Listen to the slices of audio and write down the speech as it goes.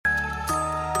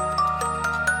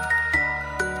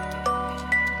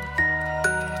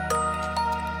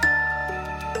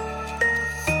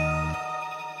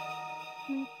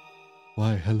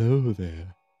Hello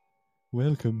there.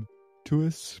 Welcome to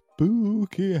a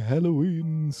spooky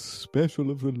Halloween special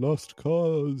of the Lost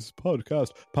Cause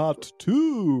podcast, part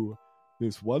 2.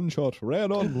 This one-shot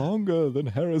ran on longer than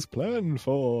Harris planned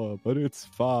for, but it's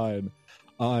fine.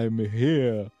 I'm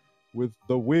here with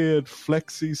the weird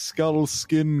flexy skull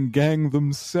skin gang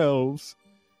themselves.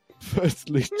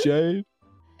 Firstly, Jade.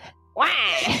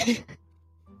 Why?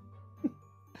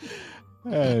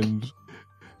 And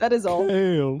That is all.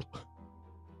 Kale.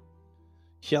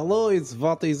 Hello, it's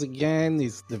Vatis again.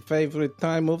 It's the favorite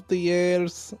time of the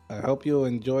years. I hope you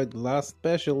enjoyed the last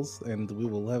specials, and we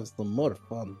will have some more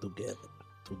fun together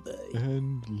today.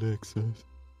 And Lexus.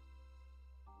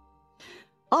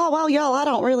 Oh, well, y'all, I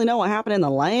don't really know what happened in the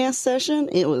last session.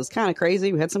 It was kind of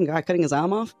crazy. We had some guy cutting his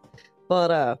arm off.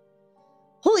 But,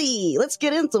 holy, let's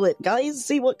get into it, guys.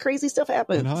 See what crazy stuff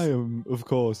happens. And I am, of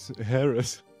course,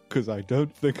 Harris, because I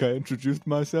don't think I introduced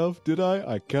myself, did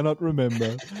I? I cannot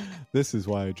remember. This is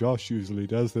why Josh usually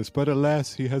does this, but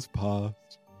alas, he has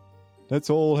passed. Let's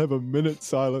all have a minute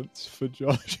silence for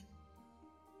Josh.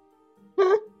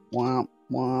 Womp,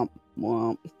 womp,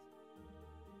 womp.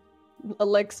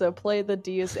 Alexa, play the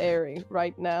Dies Irae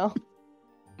right now.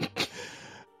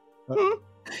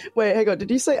 Wait, hang on.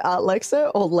 Did you say Alexa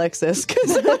or Lexus?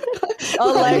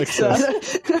 Alexa.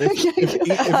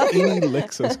 If any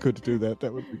Lexus could do that,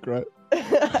 that would be great.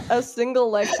 A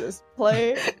single Lexus.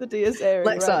 Play the Dies Irae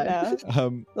right now.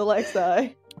 The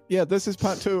Lexi. Yeah, this is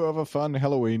part 2 of a fun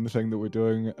Halloween thing that we're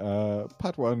doing.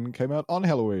 Part 1 came out on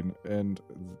Halloween, and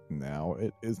now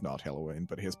it is not Halloween,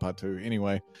 but here's part 2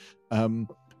 anyway.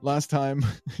 Last time,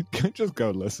 just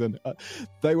go listen.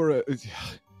 They were...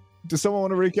 does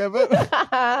someone want to recap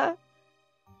it?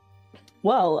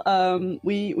 Well,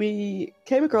 we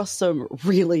came across some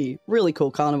really, really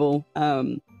cool carnival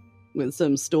with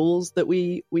some stalls that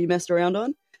we messed around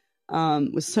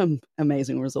on with some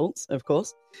amazing results, of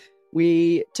course.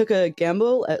 We took a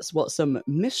gamble at what some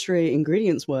mystery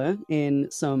ingredients were in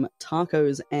some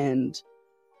tacos and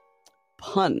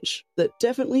punch that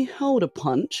definitely held a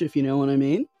punch, if you know what I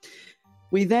mean.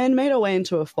 We then made our way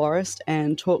into a forest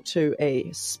and talked to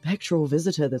a spectral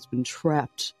visitor that's been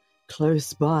trapped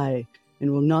close by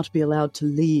and will not be allowed to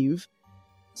leave.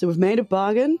 So we've made a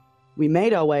bargain. We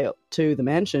made our way up to the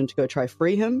mansion to go try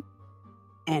free him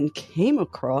and came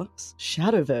across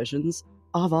shadow versions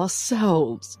of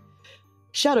ourselves.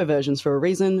 Shadow versions for a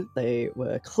reason. They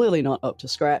were clearly not up to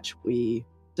scratch. We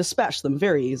dispatched them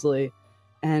very easily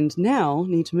and now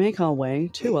need to make our way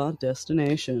to our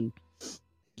destination.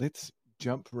 Let's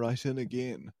jump right in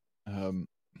again.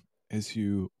 As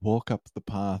you walk up the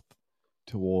path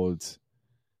towards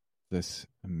this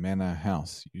manor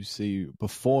house, you see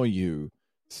before you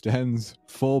stands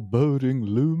foreboding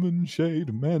Lumen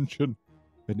Shade Mansion,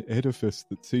 an edifice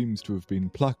that seems to have been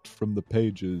plucked from the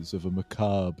pages of a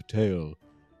macabre tale.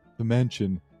 The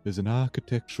mansion is an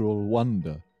architectural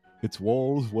wonder, its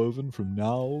walls woven from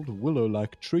gnarled,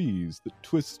 willow-like trees that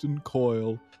twist and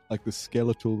coil like the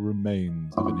skeletal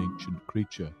remains of an ancient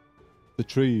creature. The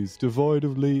trees, devoid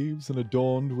of leaves and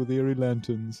adorned with eerie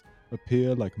lanterns,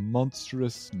 appear like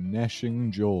monstrous,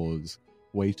 gnashing jaws,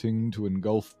 waiting to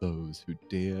engulf those who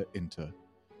dare enter.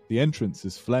 The entrance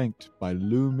is flanked by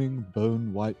looming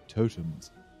bone-white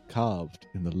totems, carved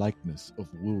in the likeness of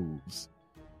wolves.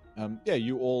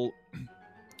 You all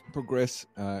progress,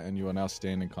 and you are now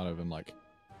standing kind of in like...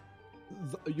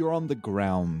 you're on the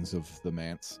grounds of the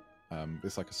manse.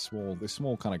 There's like there's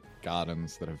small kind of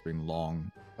gardens that have been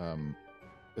long.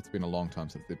 It's been a long time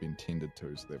since they've been tended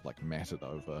to, so they've like matted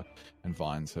over, and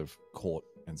vines have caught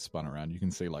and spun around. You can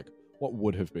see like what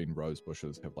would have been rose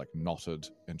bushes have like knotted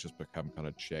and just become kind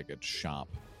of jagged, sharp,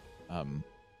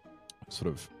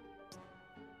 sort of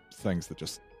things that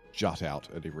just jut out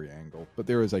at every angle. But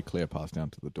there is a clear path down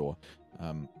to the door.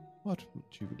 What would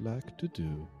you like to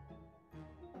do?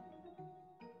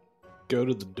 Go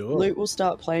to the door. Luke will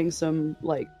start playing some,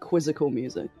 like, quizzical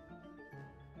music.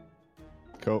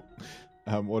 Cool.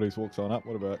 Watties walks on up.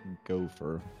 What about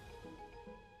Gopher?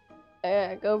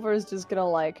 Gopher's just gonna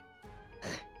like...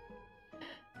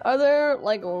 Are there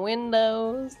like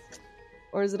windows?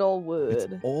 Or is it all wood?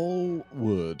 It's all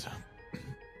wood.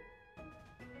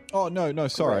 Oh, no,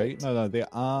 sorry. Great. No, there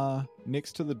are,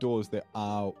 next to the doors, there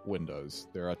are windows.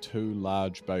 There are 2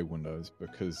 large bay windows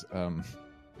because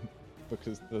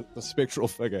the spectral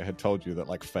figure had told you that,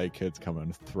 like, fey kids come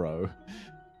and throw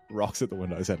rocks at the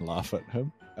windows and laugh at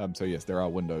him. So, yes, there are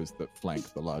windows that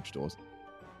flank the large doors.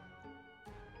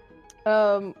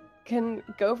 Can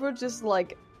Gopher just,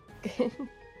 like...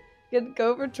 Can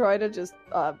Gopher try to just,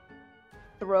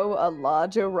 throw a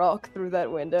larger rock through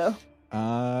that window?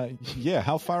 Yeah,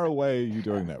 how far away are you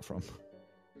doing that from?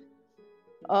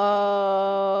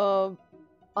 I'm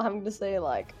gonna say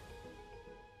like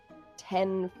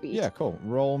 10 feet. Yeah, cool.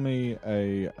 Roll me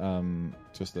a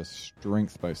just a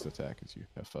strength-based attack as you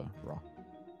hit a rock.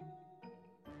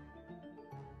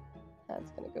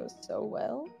 That's gonna go so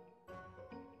well.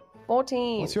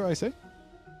 14. What's your AC?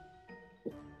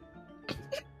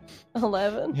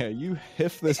 11. Yeah, you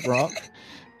hit this rock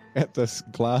at this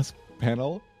glass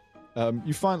panel.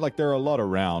 You find like there are a lot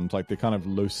around, like they're kind of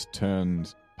loose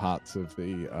turned parts of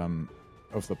the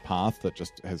path that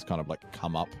just has kind of like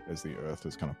come up as the earth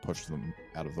has kind of pushed them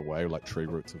out of the way, like tree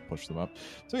roots have pushed them up.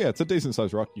 So yeah, it's a decent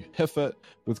sized rock. You hit it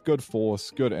with good force,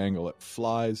 good angle. It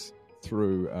flies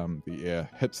through the air,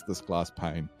 hits this glass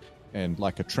pane, and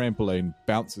like a trampoline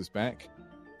bounces back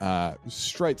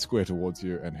straight square towards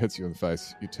you and hits you in the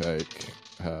face. You take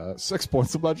 6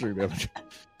 points of bludgeoning damage.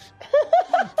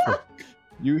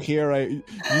 You hear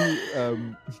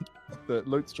the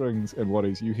lute strings and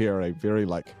waddies, you hear a very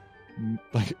like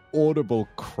audible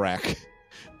crack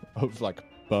of like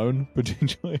bone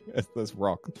potentially as this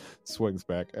rock swings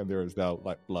back, and there is now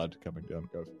like blood coming down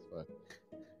Gopher's side.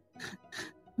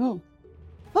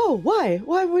 Oh, why?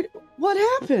 What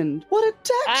happened? What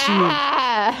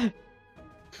attacked you?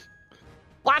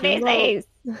 What is this?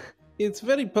 It's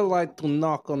very polite to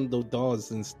knock on the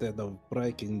doors instead of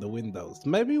breaking the windows.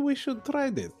 Maybe we should try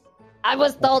this. I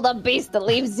was told a beast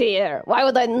lives here. Why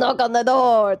would I knock on the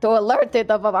door to alert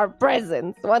it of our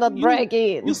presence? Why not break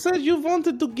in? You said you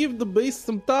wanted to give the beast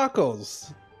some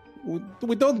tacos.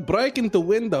 We don't break into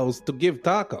windows to give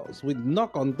tacos. We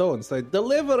knock on doors and say,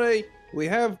 "Delivery! We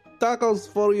have tacos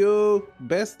for you.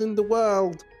 Best in the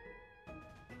world."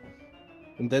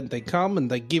 And then they come and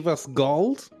they give us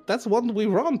gold. That's what we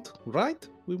want, right?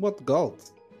 We want gold.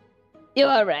 You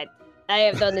are right. I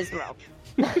have done this wrong.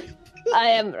 I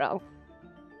am wrong.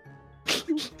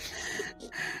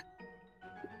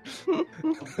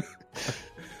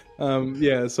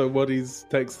 Yeah, so Waddies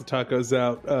takes the tacos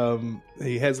out.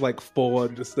 He has like 4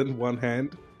 just in one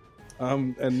hand.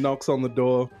 And knocks on the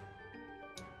door.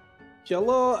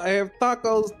 "Hello, I have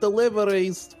tacos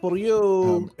deliveries for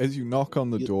you." As you knock on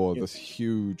the door, yeah. this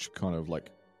huge kind of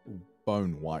like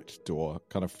bone white door,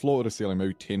 kind of floor to ceiling,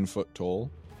 maybe 10 foot tall.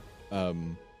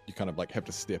 You kind of like have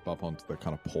to step up onto the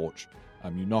kind of porch.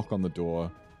 You knock on the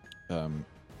door,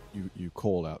 you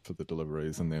call out for the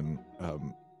deliveries, and then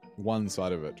one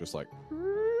side of it just like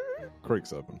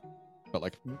creaks open, but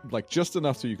like just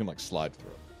enough so you can like slide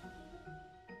through it.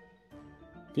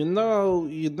 You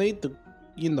need to,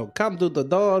 come to the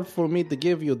door for me to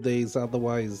give you these.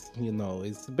 Otherwise,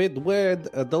 it's a bit weird.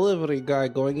 A delivery guy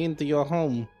going into your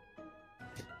home.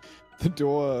 The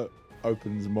door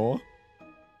opens more,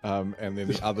 and then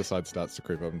the other side starts to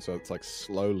creep open, so it's like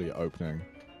slowly opening.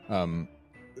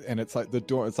 And it's like the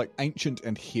door, it's like ancient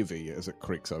and heavy as it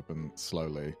creaks open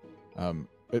slowly.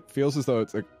 It feels as though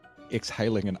it's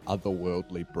exhaling an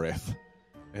otherworldly breath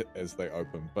as they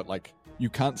open, but like you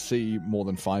can't see more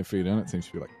than 5 feet in. It seems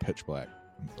to be like pitch black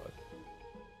inside.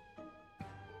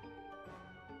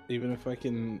 Even if I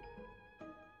can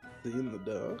see in the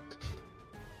dark.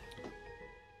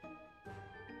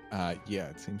 Yeah,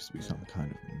 it seems to be some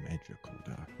kind of magical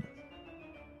darkness.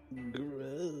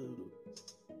 Gross.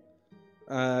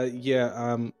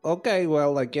 Okay,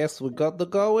 well, I guess we got to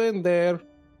go in there.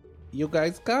 You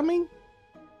guys coming?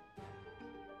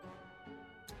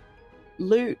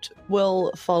 Lute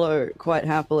will follow quite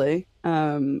happily,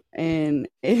 and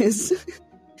as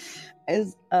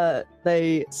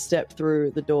they step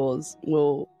through the doors,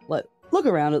 will look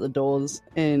around at the doors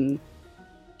and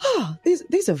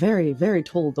these are very, very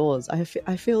tall doors. I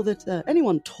feel that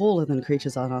anyone taller than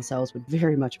creatures on ourselves would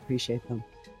very much appreciate them.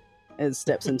 As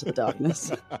steps into the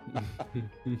darkness.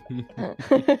 You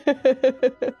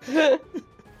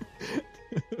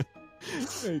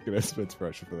can have some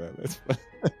inspiration for that. That's fun.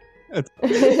 That's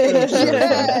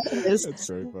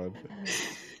very fun.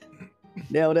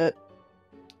 Nailed it.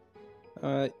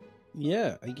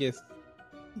 Yeah, I guess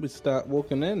we start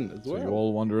walking in as So well. you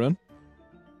all wander in?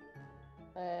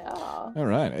 Yeah. All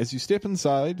right. As you step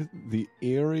inside, the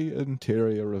airy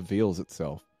interior reveals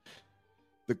itself.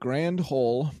 The grand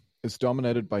hall is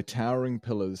dominated by towering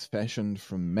pillars fashioned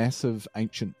from massive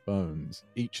ancient bones,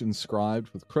 each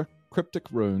inscribed with cryptic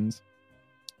runes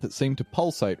that seem to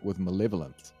pulsate with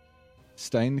malevolence.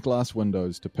 Stained glass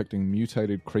windows depicting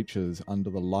mutated creatures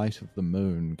under the light of the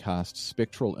moon cast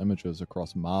spectral images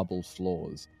across marble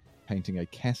floors, painting a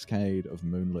cascade of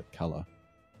moonlit color.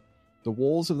 The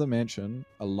walls of the mansion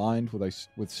are lined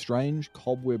with strange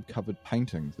cobweb-covered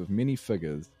paintings of many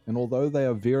figures, and although they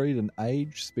are varied in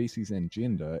age, species, and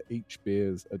gender, each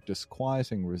bears a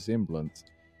disquieting resemblance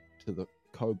to the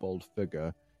kobold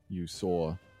figure you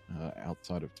saw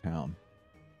outside of town.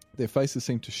 Their faces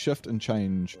seem to shift and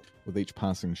change with each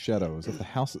passing shadow, as if the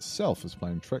house itself is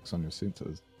playing tricks on your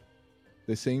senses.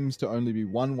 There seems to only be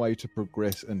one way to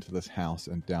progress into this house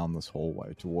and down this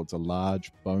hallway, towards a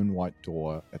large bone-white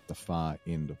door at the far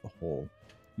end of the hall.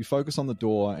 You focus on the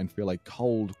door and feel a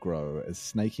cold grow as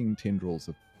snaking tendrils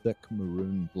of thick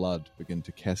maroon blood begin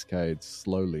to cascade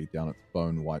slowly down its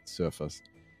bone-white surface.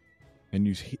 And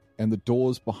the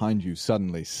doors behind you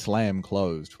suddenly slam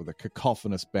closed with a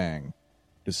cacophonous bang.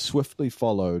 It is swiftly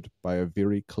followed by a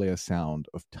very clear sound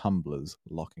of tumblers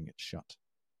locking it shut.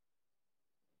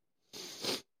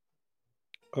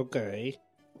 Okay.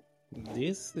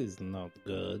 This is not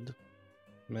good.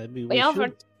 Maybe We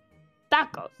offered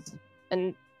tacos,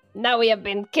 and now we have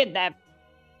been kidnapped.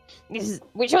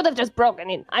 We should have just broken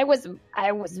in. I was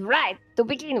right to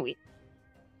begin with.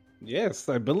 Yes,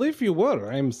 I believe you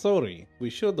were. I'm sorry. We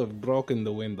should have broken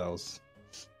the windows.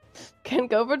 Can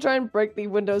Gopher try and break the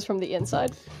windows from the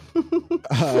inside?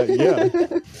 Yeah.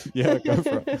 Yeah, go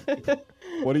for it.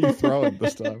 What are you throwing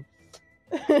this time?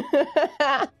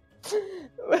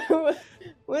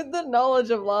 With the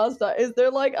knowledge of last time, is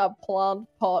there like a plant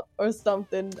pot or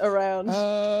something around?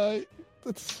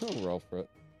 Let's roll for it.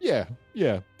 Yeah.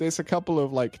 There's a couple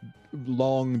of like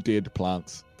long dead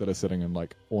plants that are sitting in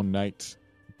like ornate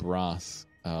brass,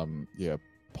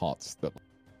 pots that.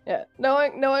 Yeah,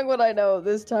 knowing what I know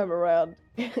this time around,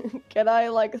 can I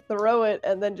like throw it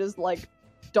and then just like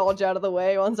dodge out of the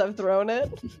way once I've thrown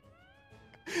it?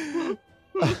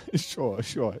 Sure.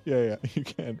 Yeah, you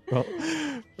can.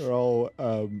 Roll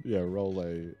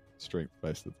a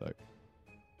strength-based attack.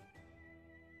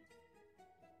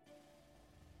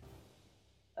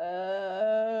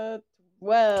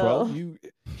 12. You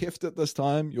heft it this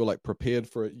time. You're like prepared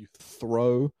for it. You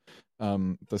throw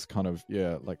this kind of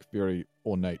like very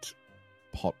ornate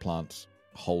pot plant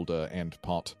holder and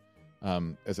pot.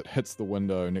 As it hits the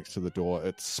window next to the door,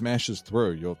 it smashes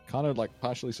through. You're kind of like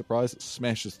partially surprised. It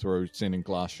smashes through, sending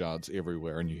glass shards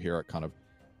everywhere, and you hear it kind of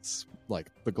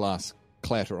like the glass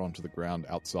clatter onto the ground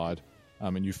outside.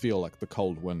 And you feel like the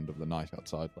cold wind of the night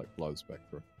outside like blows back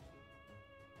through.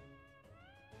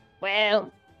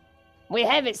 Well, we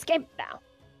have escaped now.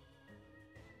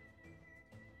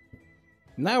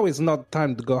 Now is not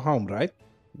time to go home, right?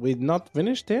 We're not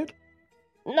finished here?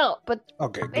 No, but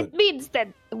Okay, it good. means that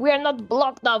we are not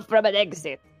blocked off from an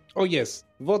exit. Oh yes,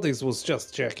 Vortex was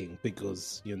just checking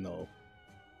because,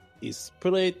 it's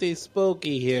pretty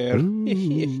spooky here.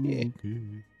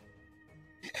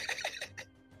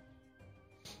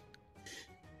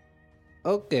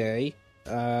 Okay.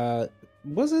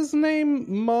 Was his name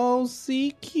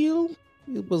Mosekil?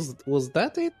 Was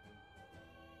that it?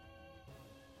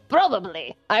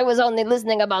 Probably. I was only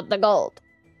listening about the gold.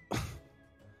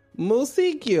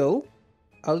 Mosekil?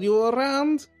 Are you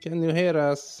around? Can you hear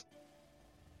us?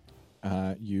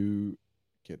 You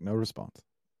get no response.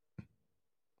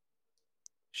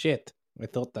 Shit, I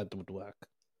thought that would work.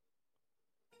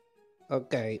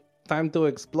 Okay, time to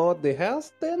explore the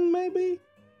house then, maybe?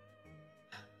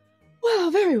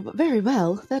 Well, very, very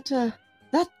well. That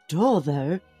door,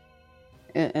 though.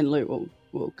 And Luke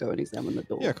will go and examine the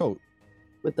door. Yeah, cool.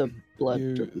 With the blood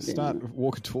You dripping start down.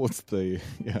 walking towards the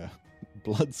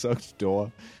blood-soaked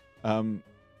door.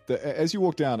 As you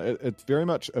walk down, it very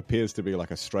much appears to be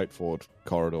like a straightforward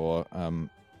corridor.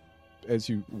 As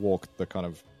you walk, the kind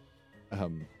of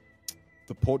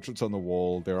the portraits on the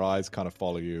wall, their eyes kind of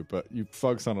follow you, but you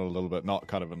focus on it a little bit, not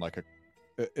kind of in like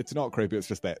it's not creepy, it's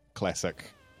just that classic,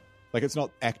 like it's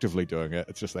not actively doing it,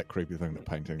 it's just that creepy thing that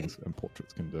paintings and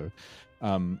portraits can do.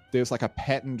 There's like a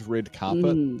patterned red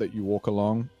carpet that you walk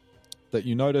along that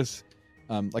you notice,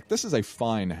 like this is a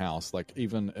fine house, like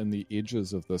even in the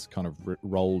edges of this kind of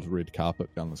rolled red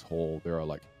carpet down this hall, there are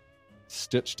like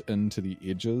stitched into the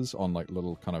edges on like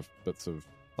little kind of bits of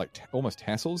like almost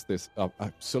tassels. There's a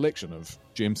selection of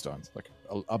gemstones, like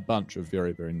a bunch of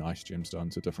very, very nice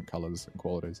gemstones of different colors and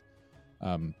qualities.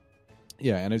 And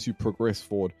as you progress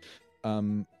forward,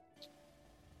 how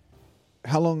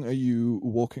long are you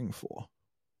walking for?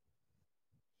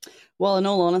 Well, in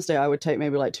all honesty, I would take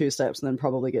maybe like 2 steps and then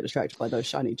probably get distracted by those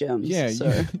shiny gems. Yeah,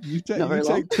 so you take not very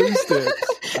long. 2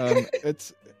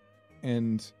 steps.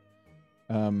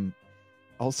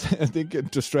 I'll say I think get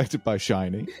distracted by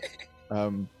shiny.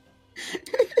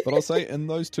 But I'll say in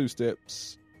those 2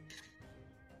 steps,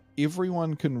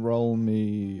 everyone can roll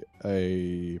me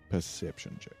a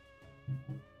perception check.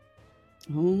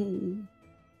 Oh.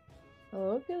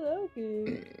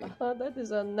 Okay. That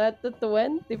is a net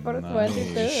 20 for Nice.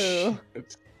 22.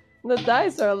 The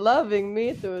dice are loving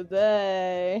me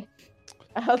today.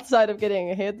 outside of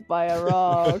getting hit by a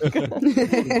rock.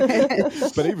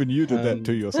 But even you did that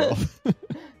to yourself.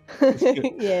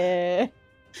 Yeah.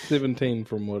 17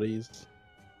 from Woodies.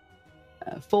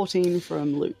 14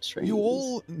 from Loot Streams. You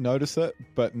all notice it,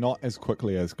 but not as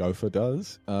quickly as Gopher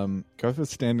does. Gopher's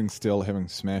standing still, having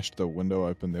smashed the window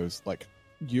open. There was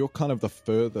you're kind of the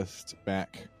furthest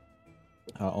back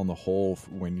on the hall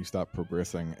when you start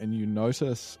progressing, and you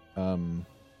notice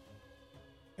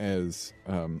as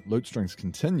Loot Strings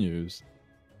continues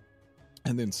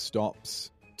and then stops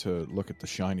to look at the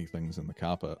shiny things in the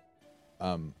carpet,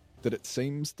 that it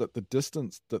seems that the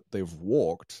distance that they've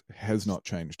walked has not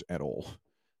changed at all.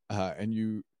 And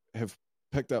you have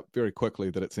picked up very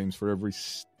quickly that it seems for every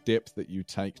step that you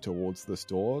take towards this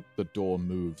door, the door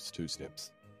moves 2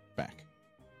 steps back.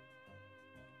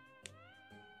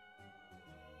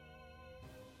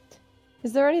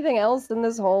 Is there anything else in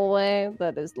this hallway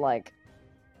that is I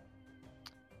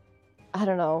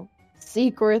don't know,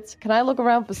 secrets? Can I look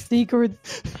around for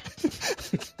secrets?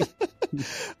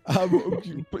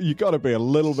 You got to be a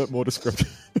little bit more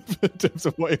descriptive in terms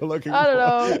of what you're looking for. I don't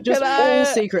know. Just all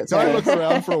secrets. Don't look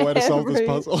around for a way to solve this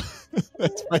puzzle.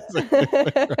 That's basically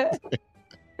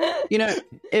You know,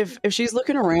 if she's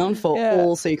looking around for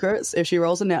all secrets, if she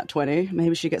rolls a nat 20,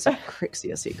 maybe she gets a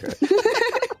Crixia secret.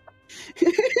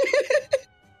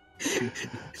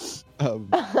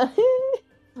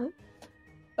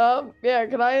 Yeah,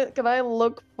 can I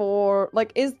look for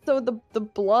is the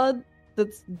blood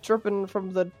that's dripping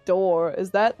from the door,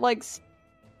 is that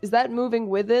moving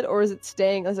with it, or is it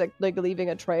staying as like leaving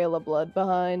a trail of blood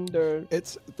behind? Or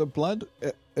it's the blood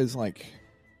is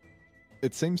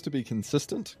it seems to be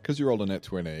consistent because you rolled a nat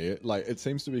 20. It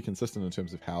seems to be consistent in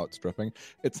terms of how it's dripping.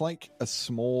 It's like a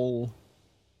small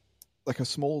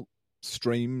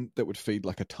stream that would feed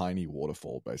like a tiny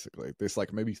waterfall. Basically, there's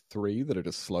maybe 3 that are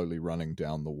just slowly running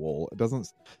down the wall. It doesn't.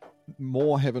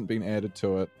 More haven't been added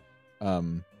to it.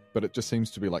 But it just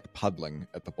seems to be puddling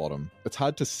at the bottom. It's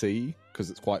hard to see because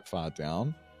it's quite far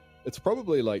down. It's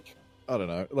probably I don't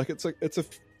know, it's a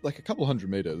couple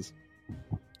hundred meters.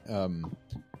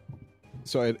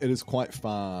 So it is quite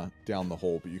far down the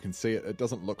hall, but you can see it. It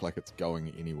doesn't look like it's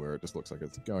going anywhere. It just looks like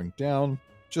it's going down,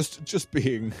 just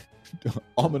being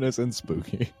ominous and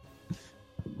spooky.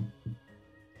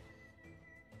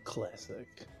 Classic.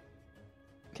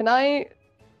 Can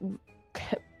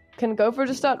Gopher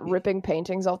just start ripping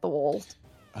paintings off the walls?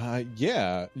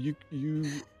 Yeah, you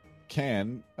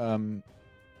can.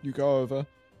 You go over,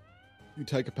 you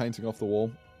take a painting off the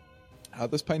wall.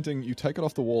 This painting, you take it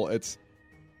off the wall. It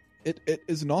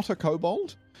is not a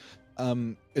kobold.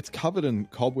 It's covered in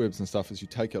cobwebs and stuff as you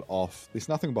take it off. There's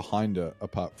nothing behind it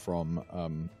apart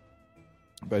from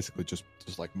basically just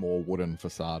more wooden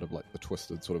facade of the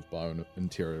twisted sort of bone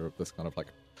interior of this kind of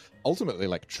ultimately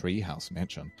treehouse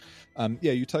mansion.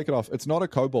 Yeah, you take it off. It's not a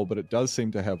kobold, but it does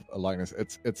seem to have a likeness.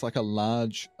 It's like a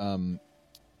large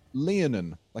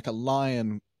leonin, like a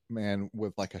lion man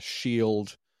with a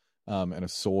shield and a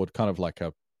sword, kind of like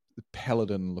a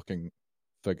paladin looking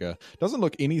figure. Doesn't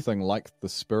look anything like the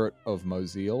spirit of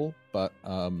Mosiel, but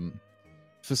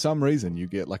for some reason you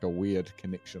get a weird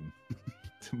connection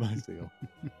to Mosiel.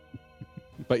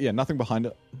 But yeah, nothing behind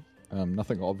it.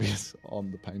 Nothing obvious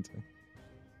on the painting.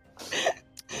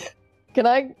 Can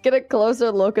I get a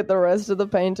closer look at the rest of the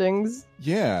paintings?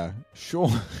 Yeah,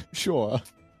 sure.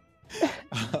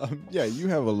 Yeah, you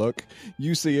have a look.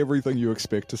 You see everything you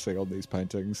expect to see on these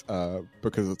paintings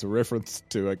because it's a reference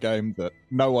to a game that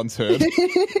no one's heard.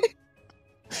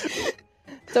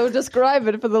 So describe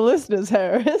it for the listeners,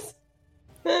 Harris.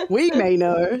 We may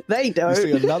know. They don't.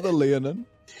 You see another Leonin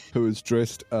who is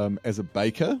dressed as a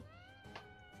baker,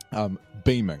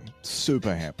 beaming,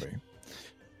 super happy.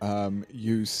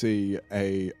 You see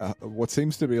a what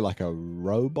seems to be a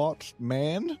robot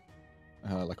man,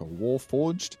 like a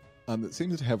warforged, that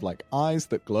seems to have eyes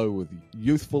that glow with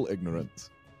youthful ignorance.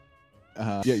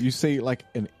 Yeah, you see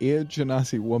an Air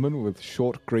Genasi woman with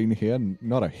short green hair,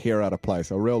 not a hair out of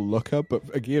place, a real looker, but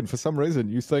again, for some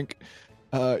reason, you think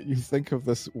of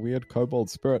this weird kobold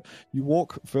spirit. You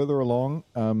walk further along,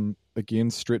 again,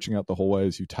 stretching out the hallway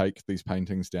as you take these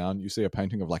paintings down. You see a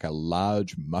painting of a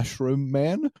large mushroom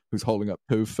man who's holding up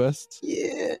 2 fists.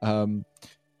 Yeah.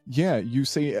 Yeah, you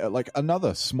see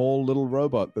another small little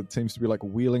robot that seems to be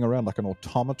wheeling around like an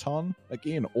automaton.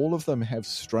 Again, all of them have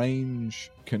strange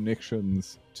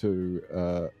connections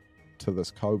to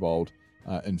this kobold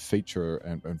in feature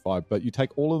and vibe. But you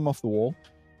take all of them off the wall.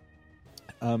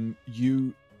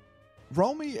 You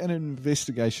roll me an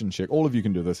investigation check. All of you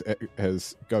can do this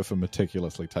as Gopher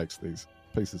meticulously takes these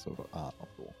pieces of art off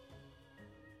the wall.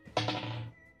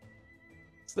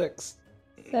 6.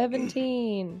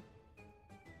 17.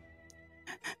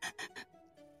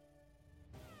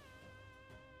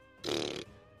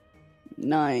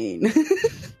 Nine.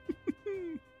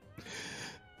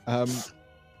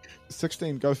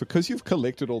 16, go for, because you've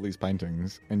collected all these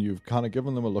paintings and you've kind of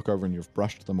given them a look over and you've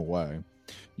brushed them away,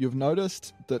 you've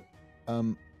noticed that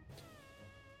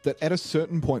that at a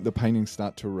certain point the paintings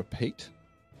start to repeat.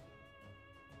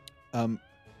 And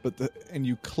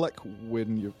you click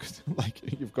when you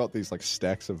you've got these like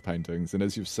stacks of paintings, and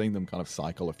as you've seen them kind of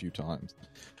cycle a few times,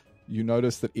 you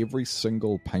notice that every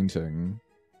single painting,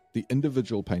 the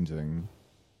individual painting,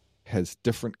 has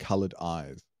different colored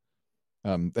eyes.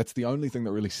 That's the only thing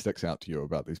that really sticks out to you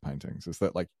about these paintings, is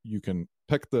that like you can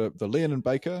pick the Leon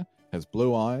Baker has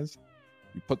blue eyes.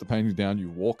 You put the painting down, you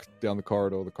walk down the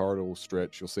corridor will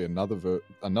stretch, you'll see another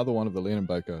one of the Leon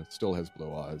Baker still has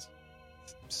blue eyes.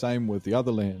 Same with the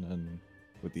other Lenin,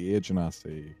 with the Air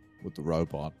Genasi, with the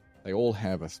robot. They all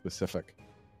have a specific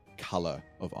color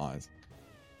of eyes.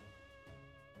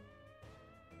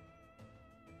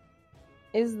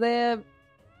 Is there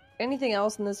anything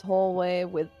else in this hallway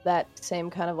with that same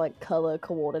kind of like color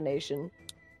coordination,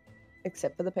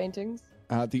 except for the paintings?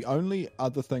 The only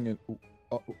other thing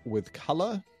with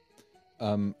color,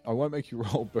 I won't make you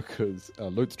roll because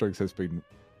Loot Strings has been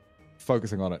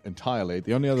focusing on it entirely.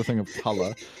 The only other thing of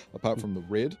color, apart from the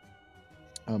red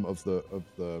of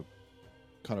the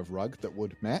kind of rug that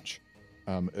would match,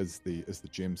 is the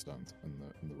gemstones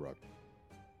in the rug.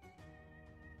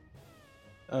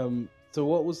 So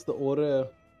what was the order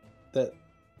that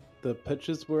the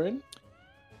pictures were in?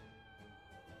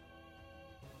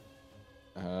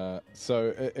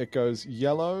 So it goes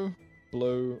yellow,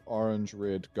 blue, orange,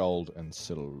 red, gold, and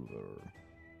silver.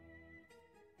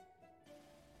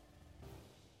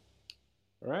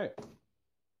 Right.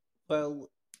 Well,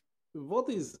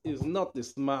 Vodis is not the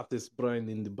smartest brain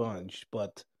in the bunch,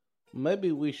 but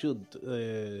maybe we should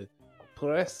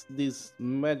press these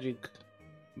magic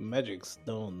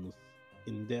stones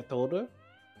in that order.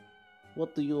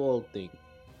 What do you all think?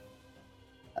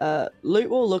 Loot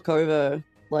will look over,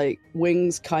 like,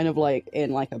 wings kind of like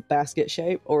in like a basket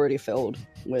shape, already filled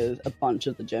with a bunch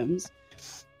of the gems.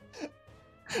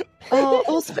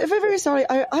 Also, very, very sorry.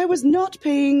 I was not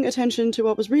paying attention to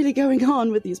what was really going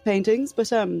on with these paintings, but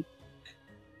well,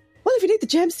 if you need the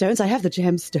gemstones, I have the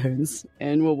gemstones.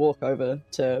 And we'll walk over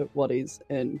to Waddies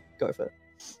and go for.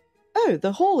 Oh,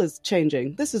 the hall is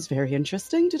changing. This is very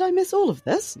interesting. Did I miss all of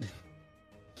this?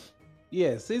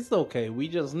 Yes, it's okay. We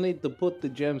just need to put the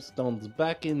gemstones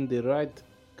back in the right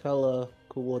color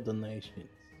coordinations.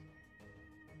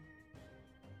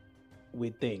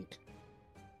 We think.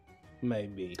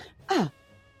 Maybe.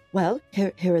 Well,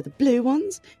 here are the blue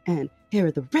ones, and here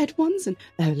are the red ones, and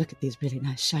oh, look at these really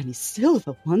nice shiny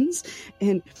silver ones,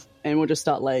 and we'll just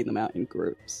start laying them out in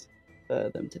groups for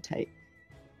them to take.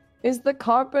 Is the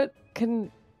carpet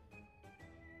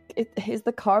is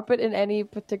the carpet in any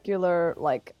particular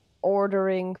like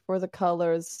ordering for the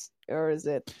colors, or is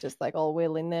it just like all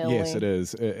willy-nilly? Yes, it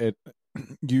is.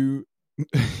 You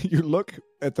look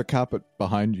at the carpet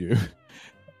behind you.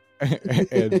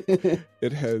 And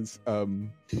it has the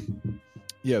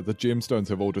gemstones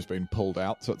have all just been pulled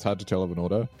out, so it's hard to tell of an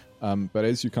order, but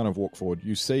as you kind of walk forward,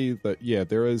 you see that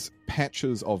there is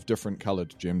patches of different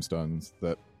colored gemstones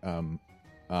that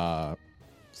are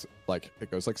like,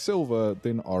 it goes like silver,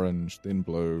 then orange, then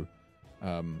blue,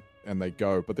 and they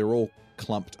go, but they're all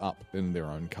clumped up in their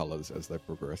own colors as they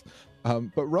progress.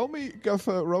 But roll me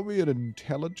an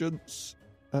intelligence,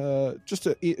 just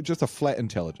a flat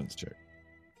intelligence check.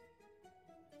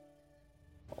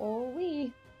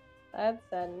 Oh, that's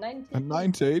a 19. A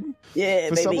 19? Yeah,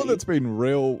 For baby. someone that's been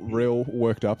real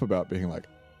worked up about being like,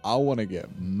 I want to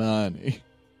get money.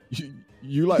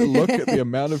 You like look at the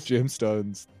amount of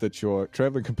gemstones that your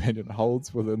traveling companion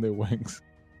holds within their wings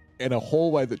in a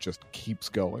hallway that just keeps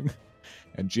going,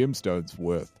 and gemstones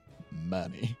worth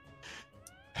money.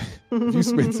 If you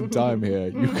spend some time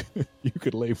here, you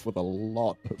could leave with a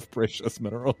lot of precious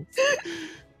minerals.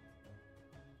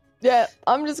 Yeah,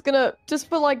 I'm just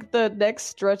for like the next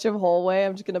stretch of hallway,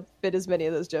 I'm just gonna fit as many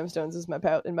of those gemstones as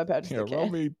in my pouch as I Roll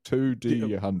can. me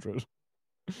 2d100.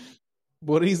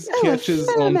 Waddies Oh, catches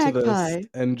fellow onto magpie. this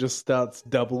and just starts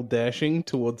double dashing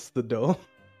towards the door.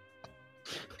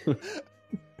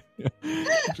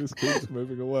 Just keeps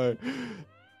moving away.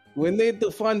 We need to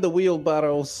find the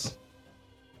wheelbarrows.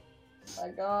 I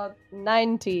got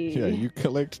 90. Yeah, you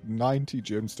collect 90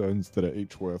 gemstones that are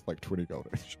each worth like 20 gold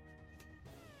each.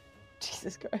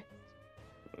 Jesus Christ.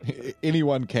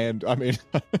 Anyone can. I mean,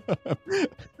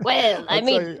 Well, I I'd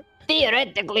mean, say-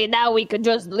 theoretically, now we could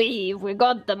just leave. We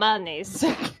got the money.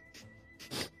 So.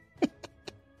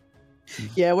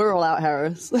 Yeah, we're all out,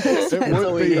 Harris. That's It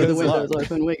all would we be need. The his windows luck.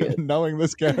 open. We're good. Knowing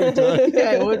this character.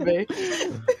 Yeah, it would be.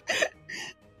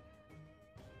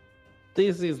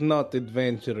 This is not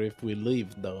adventure if we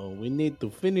leave, though. We need to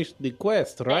finish the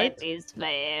quest, right? That is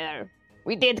fair.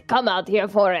 We did come out here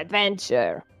for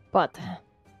adventure, but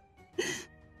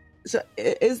So,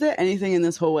 is there anything in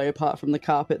this hallway apart from the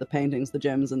carpet, the paintings, the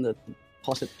gems, and the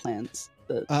potted plants?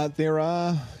 There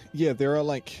are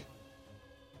like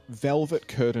velvet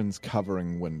curtains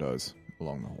covering windows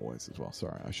along the hallways as well.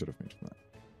 Sorry, I should have mentioned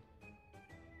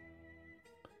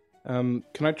that.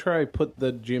 Can I try put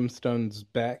the gemstones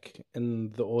back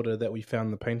in the order that we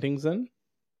found the paintings in?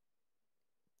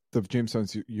 The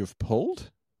gemstones you've pulled?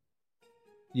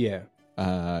 Yeah.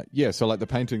 Yeah, so like the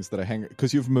paintings that are hanging,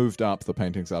 because you've moved up, the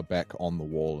paintings are back on the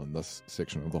wall in this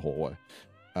section of the hallway.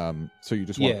 So you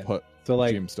just want to put So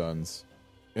like gemstones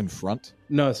in front?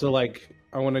 no, so like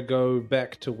I want to go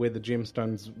back to where the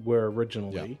gemstones were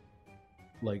originally,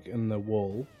 like in the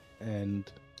wall, and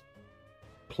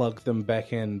plug them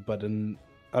back in. But in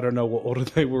I don't know what order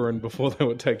they were in before they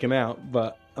were taken out.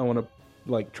 But I want to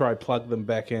like try plug them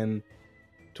back in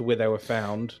to where they were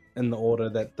found in the order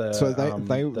that the So they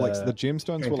like the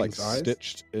gemstones were like painting's eyes?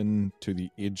 stitched into the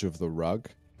edge of the rug.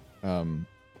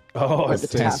 Oh, With the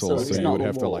tassels, tassels, so you not would the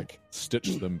have to wall. like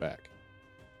stitch them back.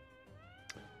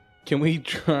 can we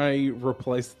try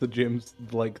replace the gems,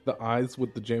 like the eyes,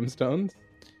 with the gemstones?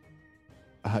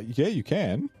 Yeah, you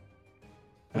can.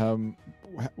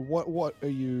 What are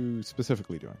you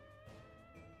specifically doing?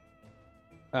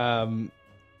 I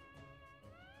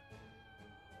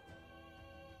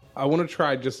want to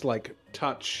try just like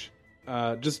touch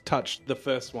the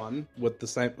first one with the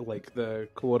same, like the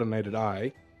coordinated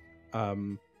eye,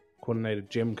 coordinated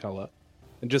gem color,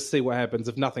 and just see what happens.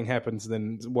 If nothing happens,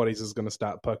 then Waddy's is going to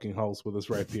start poking holes with his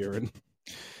rapier and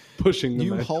pushing them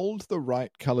You out. hold the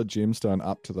right color gemstone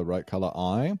up to the right color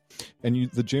eye,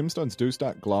 and the gemstones do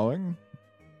start glowing,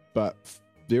 but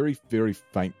very, very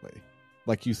faintly.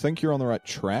 Like you think you're on the right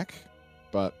track,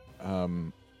 but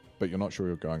you're not sure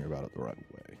you're going about it the right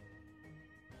way.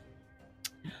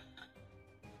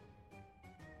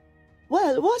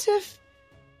 Well, what if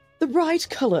the right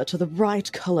color to the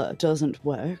right color doesn't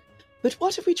work? But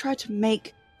what if we try to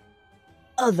make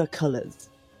other colors?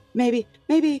 Maybe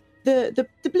the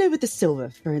blue with the silver,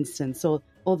 for instance, or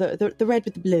the red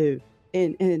with the blue,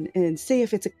 and see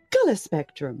if it's a color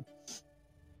spectrum.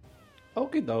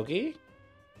 Okie dokie.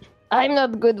 I'm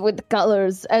not good with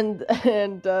colors. And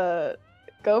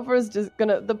Gopher's just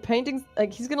gonna the paintings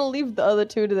like he's gonna leave the other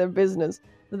two to their business.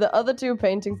 The other two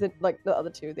paintings that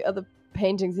the other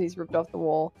paintings that he's ripped off the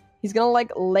wall. He's gonna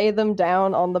like lay them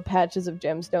down on the patches of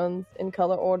gemstones in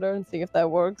color order and see if that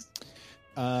works.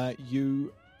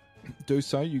 You do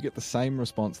so, you get the same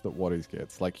response that Waddy's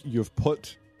gets. Like you've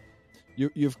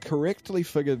correctly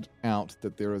figured out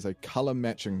that there is a color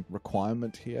matching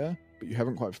requirement here, but you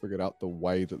haven't quite figured out the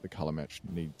way that the color match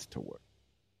needs to work.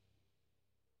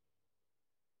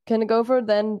 Can Gopher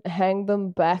then hang them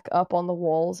back up on the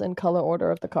walls in color order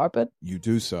of the carpet? You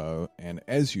do so, and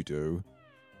as you do,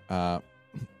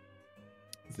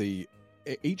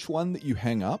 each one that you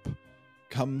hang up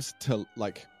comes to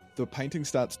like the painting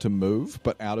starts to move,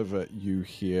 but out of it you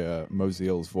hear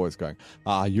Moziel's voice going,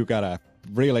 you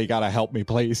really gotta help me,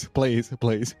 please, please,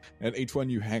 please. And each one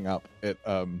you hang up, it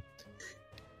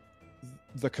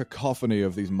the cacophony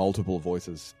of these multiple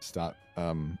voices start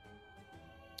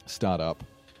up.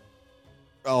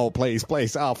 Oh, please,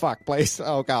 please. Oh, fuck, please.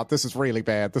 Oh, God, this is really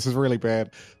bad. This is really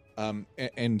bad. And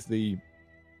the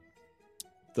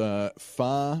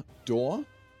far door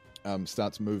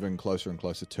starts moving closer and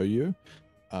closer to you,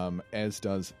 as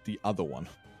does the other one.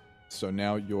 So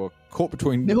now you're caught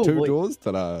between two doors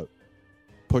that are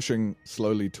pushing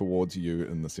slowly towards you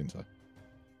in the center.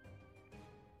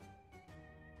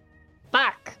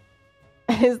 Fuck.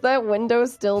 Is that window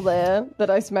still there that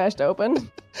I smashed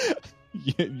open?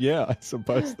 Yeah, I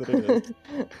suppose that it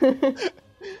is.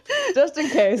 Just in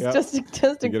case. Yeah. Just in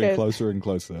You're getting case. closer and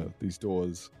closer. These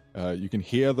doors, you can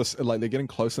hear this. Like they're getting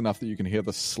close enough that you can hear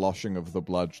the sloshing of the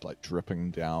blood, like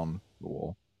dripping down the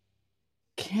wall.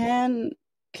 Can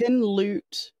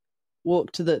Loot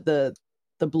walk to the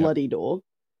bloody door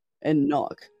and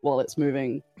knock while it's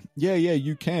moving? Yeah,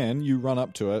 you can. You run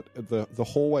up to it. The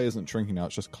hallway isn't shrinking now;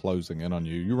 it's just closing in on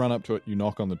you. You run up to it. You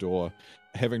knock on the door,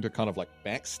 having to kind of like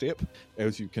backstep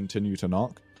as you continue to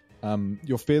knock.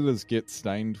 Your feathers get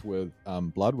stained with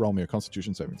blood. Roll me a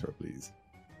Constitution saving throw, please.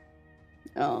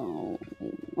 Oh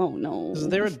no! Is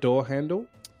there a door handle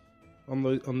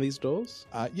on these doors?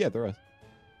 Yeah, there is.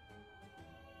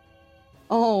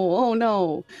 Oh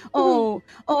no! Oh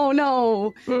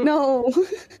no! No!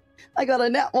 I got a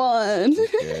nat 1.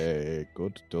 Okay,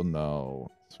 good to know.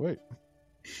 Sweet.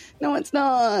 No, it's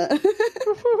not.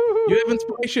 You have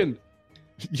inspiration.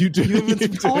 You do. You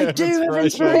have I do have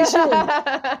inspiration.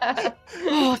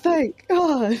 Oh, thank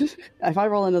God. If I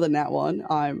roll another nat 1,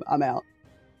 I'm out.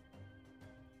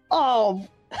 Oh,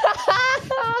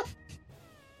 I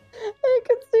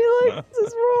can see like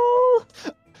this roll.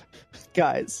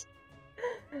 guys.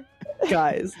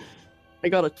 I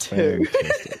got a 2.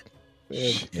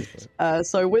 Fantastic.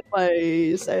 So with my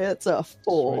say it's a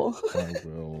 4. Sweet. I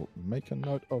will make a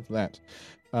note of that.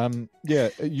 Yeah,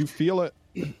 you feel it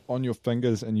on your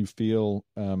fingers, and you feel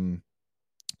kind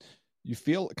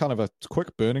of a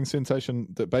quick burning sensation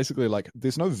that basically, like,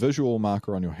 there's no visual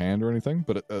marker on your hand or anything,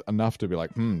 but enough to be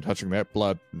like, touching that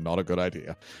blood, not a good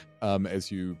idea.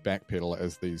 As you backpedal,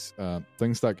 as these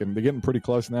things start they're getting pretty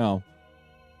close now.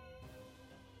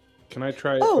 Can I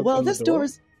try? Oh, well, open the this door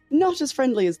is not as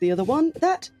friendly as the other one.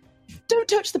 Don't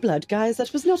touch the blood, guys.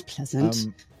 That was not pleasant.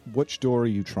 Which door are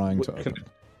you trying to open?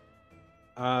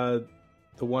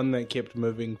 The one that kept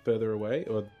moving further away,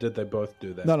 or did they both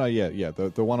do that? No, yeah.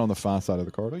 The one on the far side of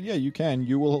the corridor. Yeah, you can.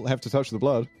 You will have to touch the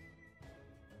blood.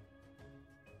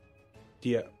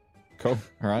 Yeah. Cool.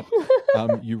 All right.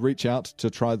 You reach out to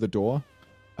try the door.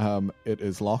 It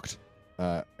is locked,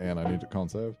 and I need to con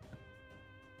save.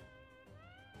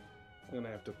 I'm gonna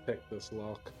have to pick this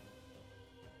lock.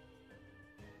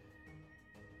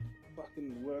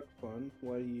 Fucking work fun.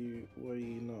 Why are you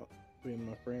not being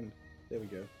my friend? There we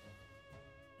go.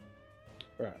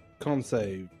 Right, con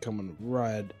save coming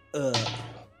right up.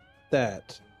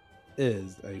 That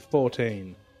is a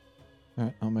 14. All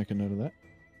right, I'll make a note of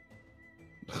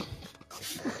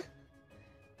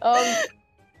that.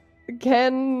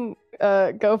 Can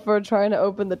Gopher trying to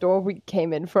open the door we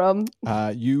came in from?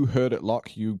 You heard it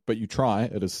lock, but you try,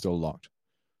 it is still locked.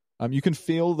 You can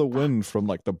feel the wind from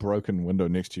like the broken window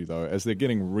next to you though, as they're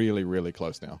getting really, really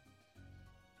close now.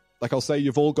 Like I'll say,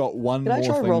 you've all got one more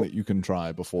thing that you can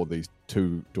try before these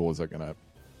two doors are gonna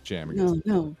jam against.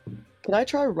 No. Can I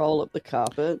try roll up the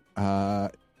carpet? Yeah,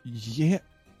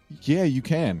 you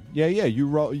can. Yeah. You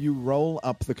roll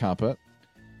up the carpet.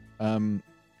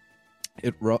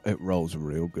 It rolls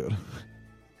real good.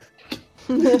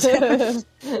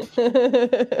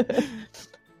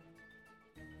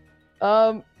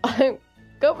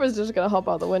 Gopher's just gonna hop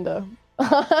out the window.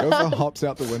 Gopher hops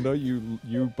out the window. You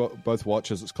both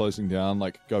watch as it's closing down.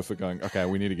 Like Gopher going, okay,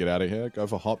 we need to get out of here.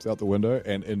 Gopher hops out the window,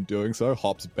 and in doing so,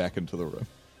 hops back into the room.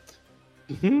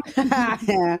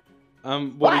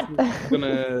 What? He's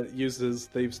gonna use his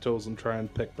thieves' tools and try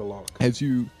and pick the lock. As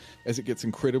it gets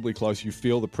incredibly close, you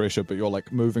feel the pressure, but you're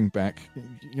like moving back.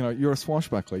 You know, you're a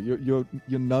swashbuckler. You're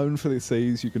known for the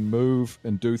seas. You can move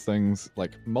and do things,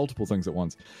 like multiple things at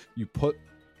once. You put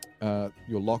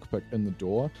your lockpick in the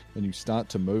door and you start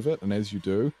to move it, and as you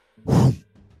do,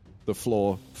 the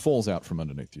floor falls out from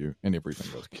underneath you and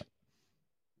everything goes back.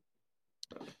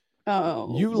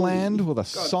 Oh. You land with a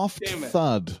soft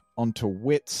thud onto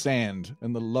wet sand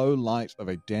in the low light of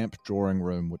a damp drawing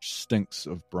room which stinks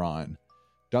of brine.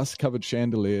 Dust-covered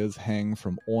chandeliers hang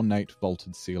from ornate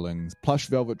vaulted ceilings. Plush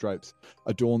velvet drapes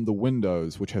adorn the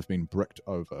windows which have been bricked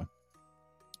over.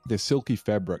 Their silky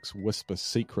fabrics whisper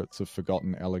secrets of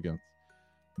forgotten elegance.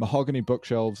 Mahogany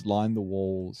bookshelves line the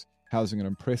walls, housing an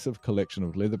impressive collection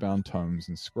of leather-bound tomes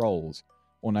and scrolls.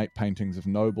 Ornate paintings of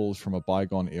nobles from a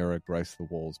bygone era grace the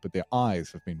walls, but their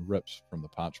eyes have been ripped from the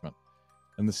parchment.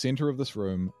 In the center of this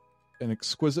room, an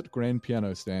exquisite grand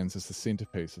piano stands as the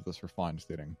centerpiece of this refined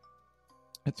setting.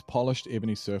 Its polished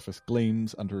ebony surface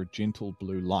gleams under a gentle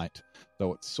blue light,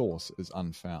 though its source is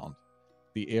unfound.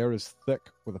 The air is thick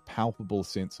with a palpable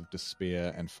sense of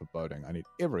despair and foreboding. I need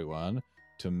everyone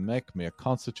to make me a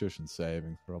constitution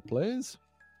saving throw, please.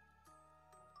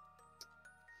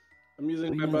 I'm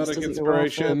using my This bardic doesn't go well for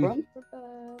inspiration. everyone.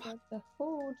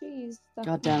 Oh, jeez.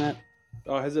 God damn it.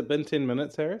 Oh, has it been 10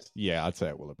 minutes, Harris? Yeah, I'd say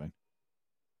it will have been.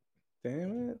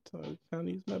 Damn it. I can't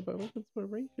use my bardic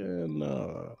inspiration.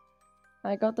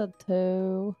 I got a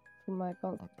 2 for my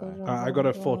constitution. I got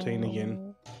a 14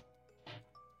 again.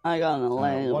 I got an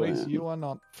 11. What is, you are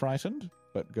not frightened,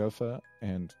 but Gopher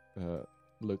and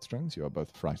Lutstrings, you are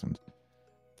both frightened.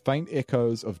 Faint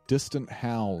echoes of distant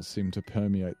howls seem to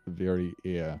permeate the very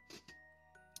air.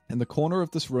 In the corner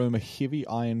of this room, a heavy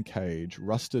iron cage,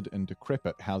 rusted and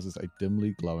decrepit, houses a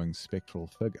dimly glowing spectral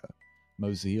figure,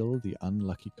 Mosiel the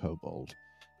unlucky kobold.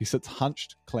 He sits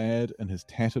hunched, clad in his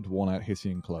tattered, worn-out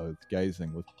Hessian clothes,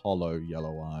 gazing with hollow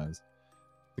yellow eyes.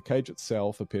 The cage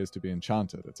itself appears to be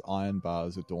enchanted, its iron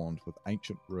bars adorned with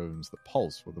ancient runes that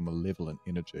pulse with a malevolent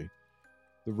energy.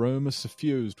 The room is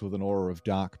suffused with an aura of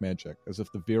dark magic, as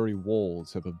if the very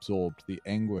walls have absorbed the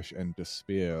anguish and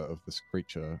despair of this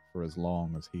creature for as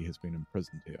long as he has been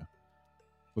imprisoned here.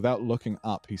 Without looking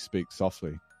up, he speaks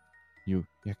softly. You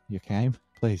came?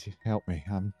 Please, help me.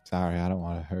 I'm sorry, I don't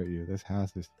want to hurt you. This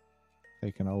house is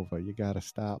taking over. You gotta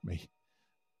stop me.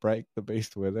 Break the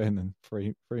beast within and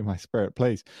free my spirit,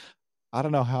 please. I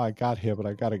don't know how I got here, but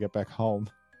I gotta get back home.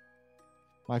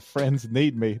 My friends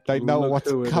need me. They know Look what's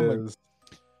who it coming. is.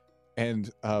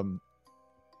 And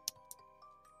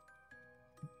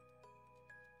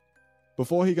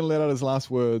before he can let out his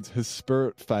last words, his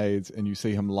spirit fades, and you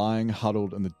see him lying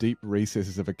huddled in the deep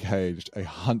recesses of a cage, a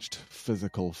hunched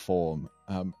physical form.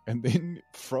 And then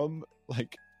from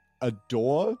like a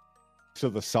door to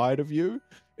the side of you,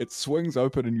 it swings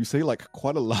open, and you see like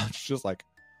quite a large, just like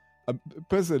a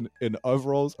person in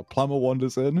overalls, a plumber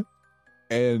wanders in,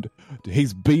 and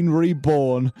he's been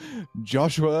reborn.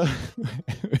 Joshua,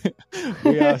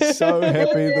 we are so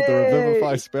happy that the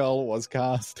Revivify spell was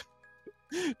cast.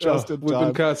 Just in We've time.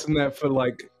 been casting that for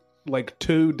like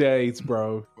 2 days,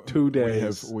 bro. 2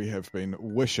 days. We have been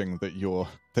wishing that your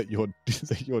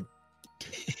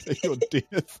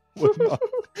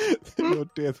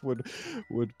death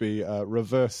would be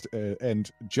reversed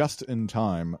and just in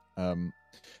time.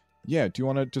 Yeah, do you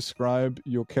want to describe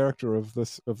your character of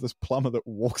this plumber that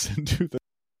walks into the?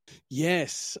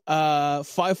 Yes,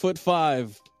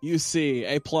 5'5". You see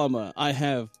a plumber. I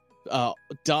have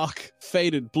dark,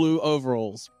 faded blue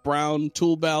overalls, brown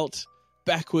tool belt,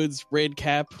 backwards red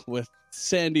cap with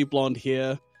sandy blonde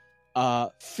hair.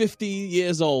 50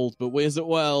 years old, but wears it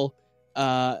well.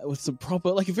 With some proper,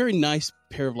 like a very nice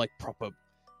pair of like proper,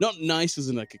 not nice as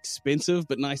in like expensive,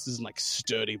 but nice as in like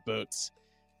sturdy boots,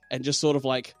 and just sort of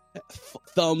like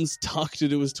thumbs tucked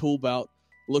into his tool belt.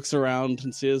 Looks around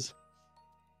and says,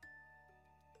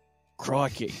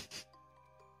 "Crikey,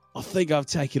 I think I've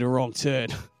taken a wrong turn.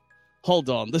 Hold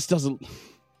on, this doesn't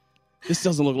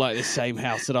look like the same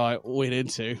house that I went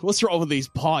into. What's wrong with these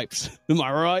pipes? Am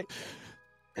I right?"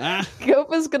 Ah,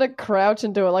 Gopa's gonna crouch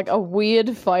into a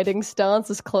weird fighting stance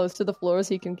as close to the floor as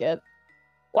he can get.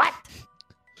 What?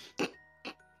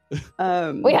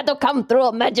 We We had to come through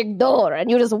a magic door and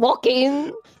you just walk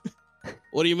in?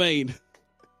 what do you mean?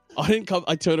 I didn't come.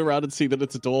 I turn around and see that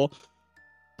it's a door.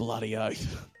 Bloody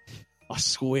oath! I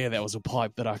swear that was a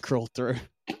pipe that I crawled through.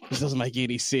 This doesn't make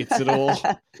any sense at all.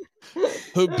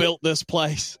 Who built this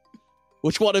place?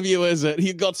 Which one of you is it?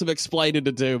 You got some explaining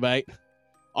to do, mate.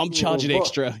 I'm charging Well,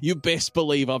 extra. You best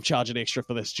believe I'm charging extra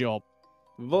for this job.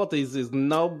 Votis is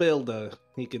no builder.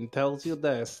 He can tell you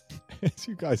this. As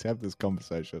you guys have this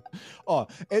conversation. Oh,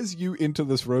 as you enter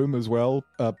this room as well,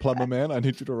 plumber man, I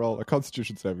need you to roll a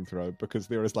Constitution saving throw because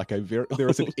there is there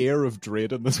is an air of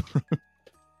dread in this room.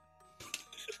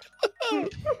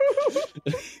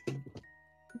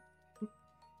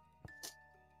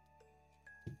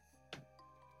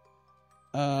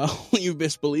 You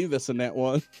best believe this in that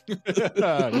one.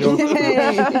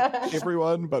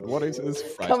 Everyone but what is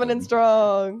Coming in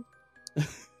strong.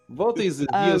 Votis is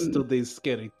used to these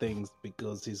scary things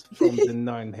because he's from the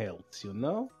Nine Hells, you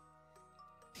know?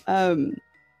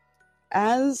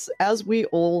 As we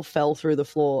all fell through the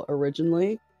floor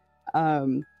originally,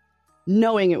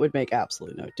 knowing it would make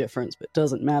absolutely no difference, but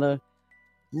doesn't matter,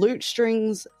 Lute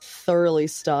Strings thoroughly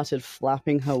started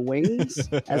flapping her wings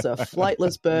as a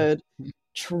flightless bird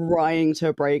trying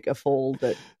to break a fall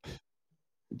that,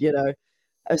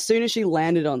 as soon as they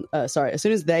landed on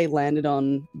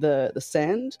the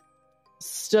sand,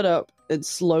 stood up and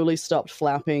slowly stopped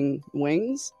flapping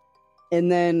wings, and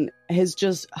then has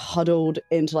just huddled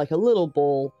into like a little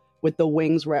ball with the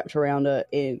wings wrapped around them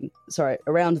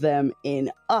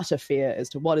in utter fear as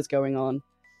to what is going on.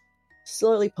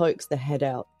 Slowly pokes the head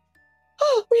out.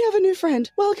 "Oh, we have a new friend.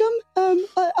 Welcome.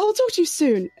 I'll talk to you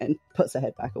soon." And puts her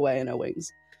head back away in her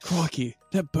wings. Crikey,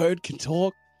 that bird can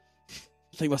talk.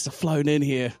 I think it must have flown in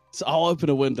here. So I'll open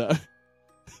a window.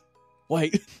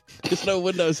 Wait, there's no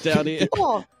windows down here.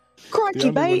 Oh, The crikey,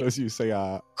 only mate. windows you see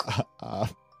are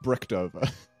bricked over.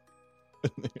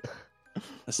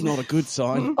 That's not a good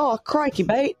sign. Oh, crikey,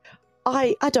 mate.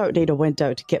 I don't need a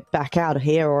window to get back out of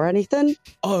here or anything.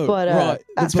 Oh, But right.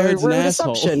 that's the very bird's an rude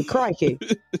asshole. assumption. Crikey.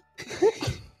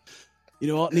 You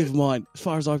know what? Never mind. As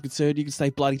far as I'm concerned, you can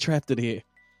stay bloody trapped in here.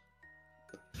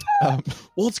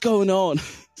 What's going on?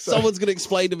 Someone's going to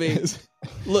explain to me.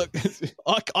 Look,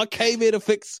 I came here to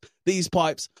fix these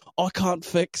pipes. I can't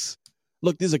fix.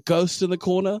 Look, there's a ghost in the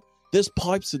corner. This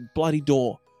pipe's a bloody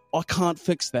door. I can't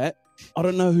fix that. I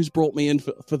don't know who's brought me in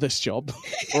for this job.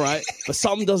 All right? But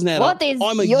something doesn't add What up. is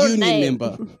I'm a your union name?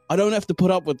 member. I don't have to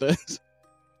put up with this.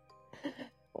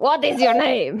 What is your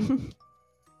name?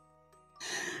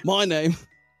 My name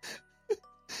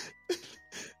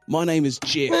is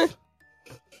Jeff.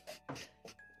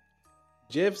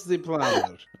 Jeff the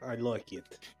Plumber. I like it.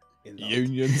 A lot.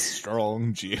 Union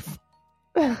strong, Jeff.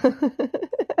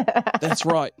 That's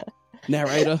right,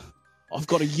 narrator. I've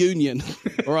got a union.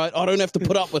 All right, I don't have to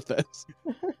put up with this.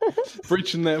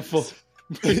 Preaching that for.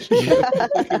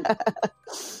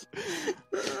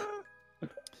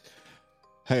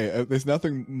 Hey, there's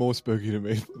nothing more spooky to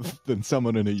me than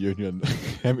someone in a union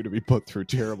having to be put through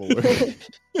terrible work.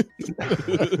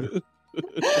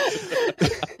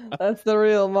 That's the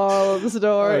real moral of the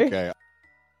story. Okay.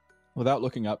 Without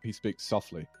looking up, he speaks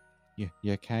softly.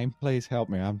 You came? Please help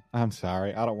me. I'm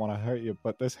sorry. I don't want to hurt you,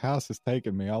 but this house has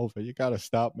taken me over. You gotta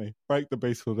stop me. Break the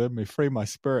beast within me. Free my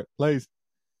spirit, please.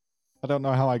 I don't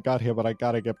know how I got here, but I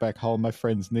gotta get back home. My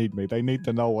friends need me. They need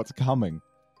to know what's coming.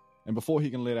 And before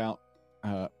he can let out,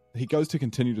 he goes to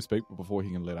continue to speak, but before he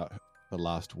can let out the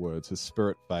last words, his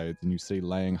spirit fades, and you see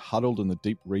laying huddled in the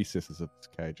deep recesses of this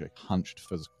cage a hunched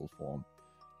physical form.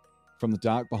 From the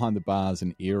dark behind the bars,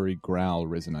 an eerie growl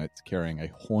resonates, carrying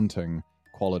a haunting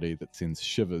quality that sends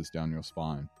shivers down your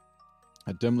spine.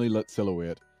 A dimly lit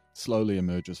silhouette slowly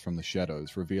emerges from the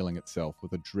shadows, revealing itself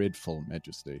with a dreadful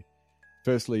majesty.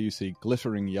 Firstly, you see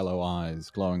glittering yellow eyes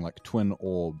glowing like twin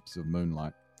orbs of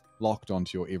moonlight, locked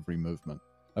onto your every movement.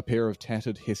 A pair of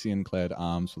tattered Hessian-clad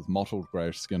arms with mottled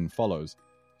greyish skin follows,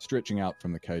 stretching out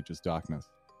from the cage's darkness.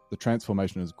 The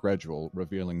transformation is gradual,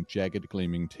 revealing jagged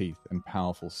gleaming teeth and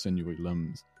powerful sinewy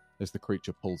limbs as the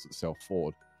creature pulls itself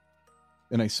forward.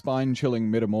 In a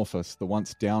spine-chilling metamorphosis, the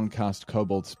once downcast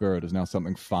kobold spirit is now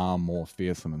something far more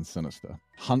fearsome and sinister.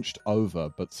 Hunched over,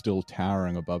 but still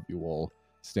towering above you all,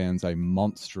 stands a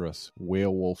monstrous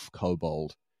werewolf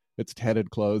kobold. Its tattered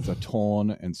clothes are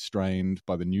torn and strained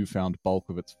by the newfound bulk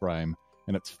of its frame,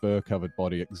 and its fur-covered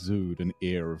body exude an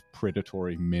air of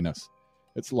predatory menace.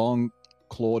 Its long,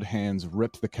 clawed hands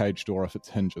rip the cage door off its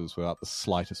hinges without the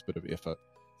slightest bit of effort,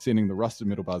 sending the rusted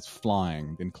metal bars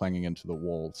flying, then clanging into the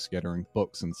wall, scattering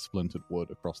books and splintered wood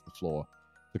across the floor.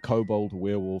 The kobold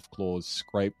werewolf claws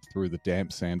scrape through the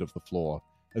damp sand of the floor.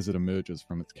 As it emerges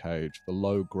from its cage, the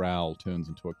low growl turns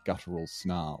into a guttural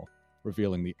snarl,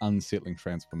 revealing the unsettling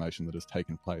transformation that has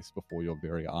taken place before your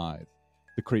very eyes.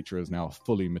 The creature is now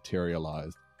fully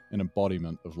materialized, an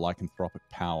embodiment of lycanthropic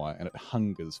power, and it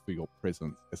hungers for your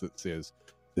presence as it says,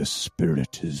 "The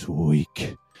spirit is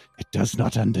weak. It does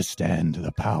not understand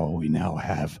the power we now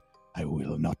have. I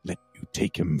will not let you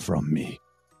take him from me."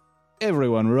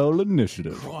 Everyone roll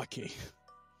initiative. Crikey.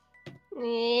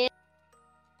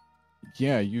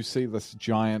 Yeah, you see this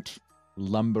giant,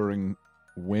 lumbering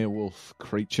werewolf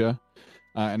creature,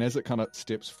 and as it kind of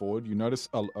steps forward, you notice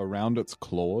around its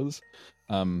claws,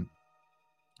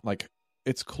 like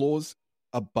its claws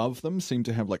above them seem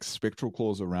to have like spectral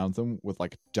claws around them with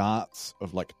like darts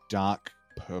of like dark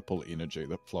purple energy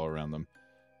that flow around them.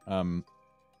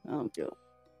 Oh, God.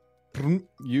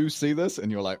 You see this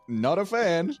and you're like, not a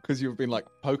fan, because you've been like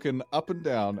poking up and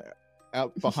down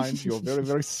out behind your very,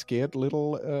 very scared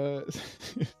little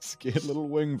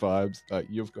wing vibes.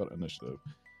 You've got initiative.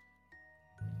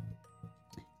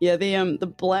 Yeah,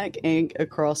 the black ink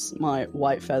across my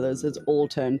white feathers has all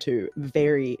turned to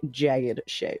very jagged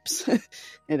shapes.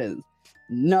 It is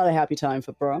not a happy time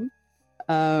for Brom.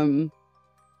 So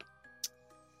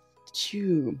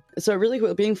really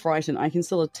quick, being frightened, I can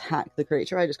still attack the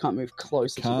creature. I just can't move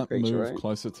closer to the creature, move right?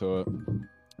 closer to it,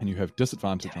 and you have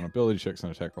disadvantage on ability checks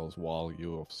and attack rolls while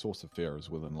your source of fear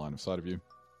is within line of sight of you.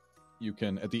 You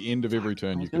can, at the end of every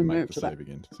turn, you can make the save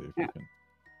again to see if you can.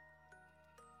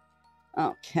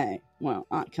 Okay, well,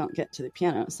 I can't get to the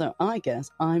piano, so I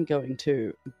guess I'm going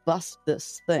to bust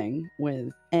this thing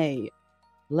with a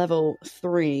level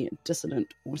 3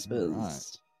 Dissonant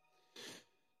Whispers.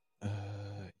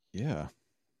 Right. Yeah.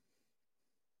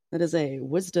 That is a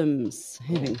wisdom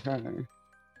saving throw.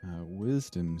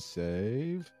 Wisdom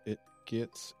save. It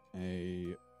gets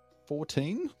a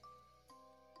 14.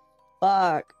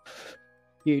 Fuck.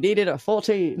 You needed a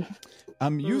 14.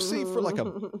 You see for like a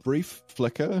brief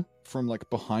flicker from like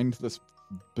behind this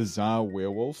bizarre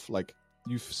werewolf, like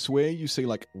you swear you see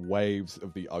like waves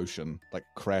of the ocean like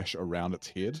crash around its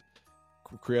head,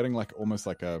 creating like almost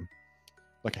like a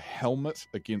helmet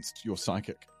against your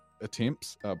psychic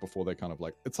attempts before they kind of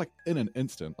like, it's like in an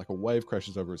instant, like a wave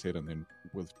crashes over his head and then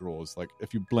withdraws. Like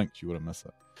if you blinked, you would have missed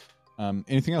it.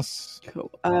 Anything else?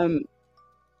 Cool.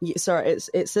 Yeah, sorry,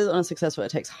 it says on a successful it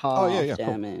takes half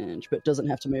damage, but doesn't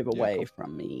have to move away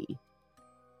from me.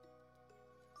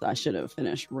 So I should have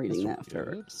finished reading that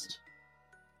first.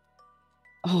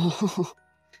 Oh,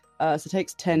 so it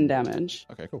takes 10 damage.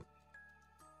 Okay, cool.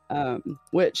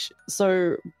 Which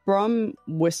so Brum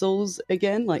whistles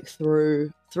again, like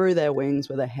through their wings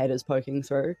where their head is poking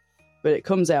through, but it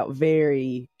comes out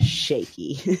very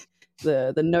shaky.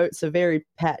 The notes are very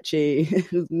patchy.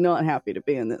 Not happy to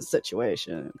be in this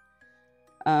situation.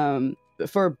 But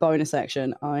for a bonus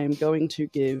action, I'm going to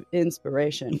give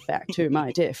inspiration back to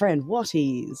my dear friend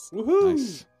Watties. Woohoo!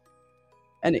 Nice.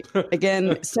 And it,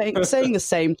 again, saying the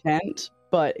same chant,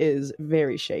 but is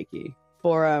very shaky.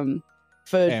 And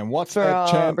what's for that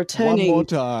chant returning... one more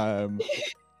time?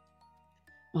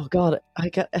 Oh god, I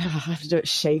have to do it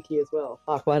shaky as well.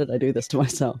 Fuck, why did I do this to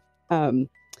myself?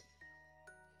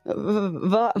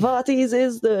 Varties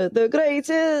is the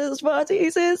greatest.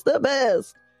 Varties is the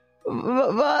best.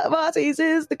 Varties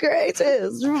is the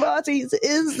greatest. Varties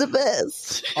is the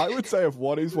best. I would say if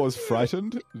Watties was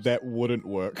frightened, that wouldn't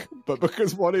work. But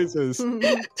because Watties is,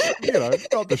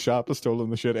 not the sharpest tool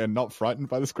in the shed and not frightened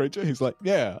by this creature, he's like,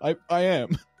 yeah, I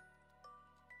am.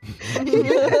 Is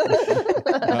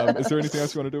there anything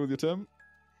else you want to do with your turn?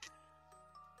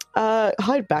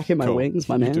 Hide back in my Cool. wings,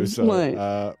 my You man. do so.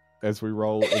 Like, As we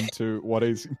roll into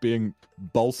Watties being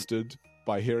bolstered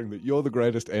by hearing that you're the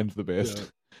greatest and the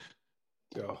best.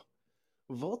 Yeah.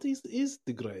 Voltis is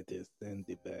the greatest and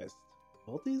the best.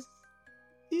 Voltis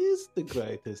is the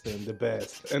greatest and the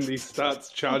best. And he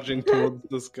starts charging towards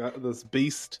this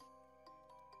beast.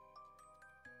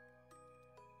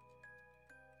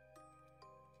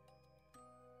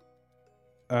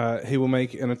 He will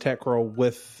make an attack roll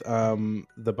with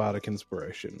the Bardic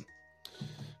Inspiration.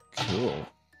 Cool.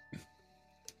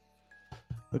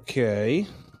 Okay.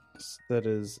 That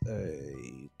is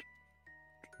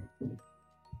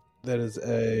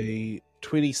a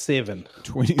 27.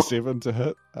 27 to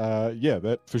hit. Yeah,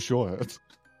 that for sure hits.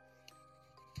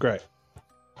 Great.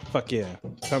 Fuck yeah.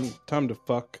 Time to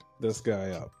fuck this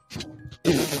guy up.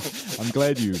 I'm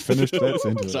glad you finished that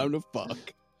sentence. Time to fuck.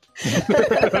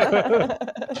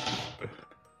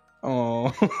 Oh,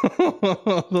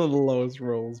 the lowest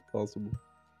rolls possible.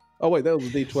 Oh wait, that was a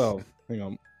D12. Hang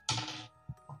on.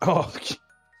 Oh,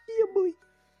 yeah, boy.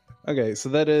 Okay, so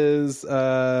that is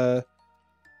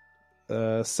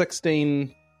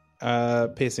 16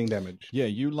 piercing damage. Yeah,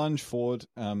 you lunge forward,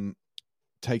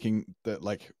 taking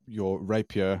your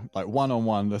rapier, like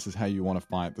one-on-one. This is how you want to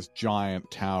fight this giant,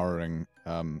 towering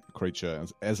creature.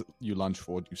 As you lunge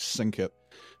forward, you sink it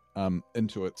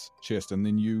into its chest, and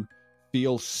then you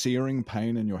feel searing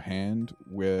pain in your hand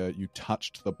where you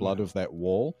touched the blood of that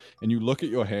wall, and you look at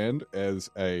your hand as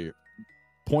a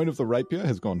point of the rapier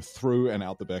has gone through and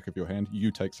out the back of your hand. You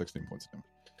take 16 points of damage.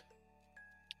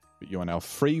 But you are now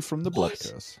free from the blood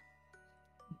curse.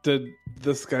 Did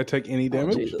this guy take any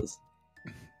damage? Jesus.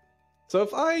 So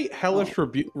if I hellish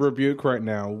rebuke right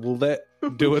now, will that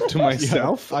do it to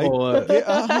myself? Yeah,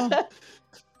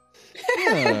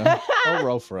 I'll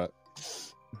roll for it.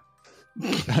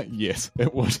 Yes,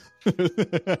 it would.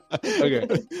 Okay.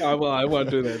 Well, I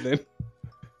won't do that then.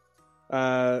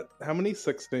 How many?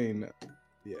 16.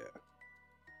 Yeah.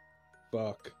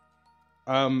 Fuck.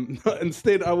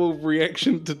 Instead, I will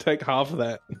reaction to take half of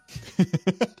that.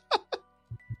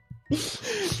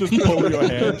 Just pull your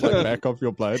hand back off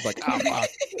your blade, fuck.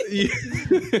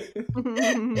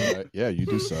 Yeah, you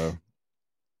do so.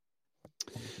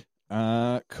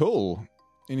 Cool.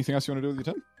 Anything else you want to do with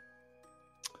your turn?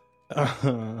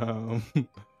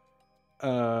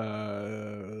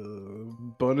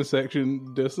 Bonus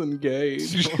action,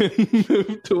 disengage and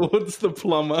move towards the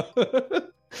plumber.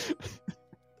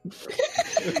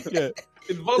 Yeah,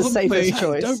 it wasn't safest me.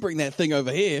 choice. Don't bring that thing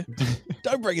over here.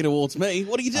 Don't bring it towards me.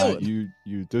 What are you doing?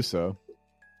 you do so.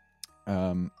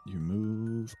 You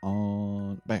move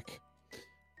on back.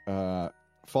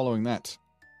 Following that,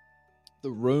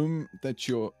 the room that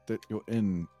you're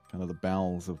in, kind of the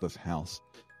bowels of this house,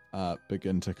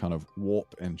 begin to kind of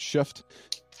warp and shift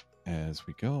as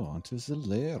we go on to the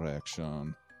lair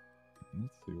action.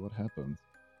 Let's see what happens.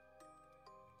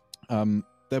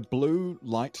 The blue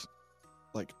light,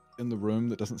 in the room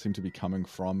that doesn't seem to be coming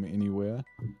from anywhere,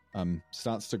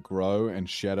 starts to grow, and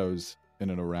shadows in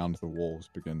and around the walls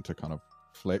begin to kind of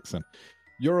flex, and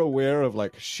you're aware of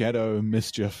shadow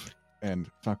mischief and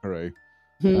fuckery.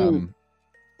 And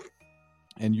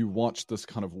you watch this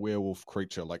kind of werewolf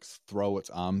creature throw its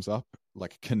arms up,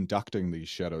 conducting these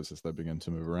shadows as they begin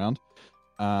to move around.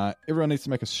 Everyone needs to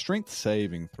make a strength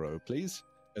saving throw, please,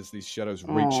 as these shadows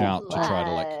reach out to try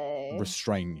to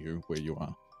restrain you where you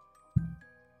are.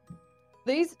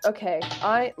 These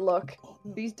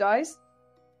these dice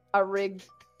are rigged.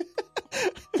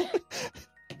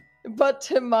 But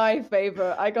to my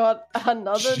favor, I got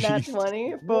another nat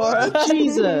 20 for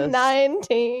Jesus.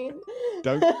 19.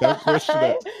 Don't question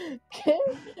it.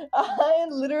 I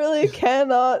literally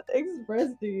cannot express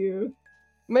to you.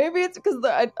 Maybe it's because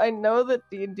I know that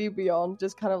D&D Beyond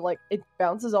just kind of like, it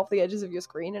bounces off the edges of your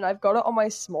screen, and I've got it on my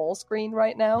small screen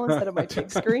right now instead of my big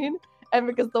screen. And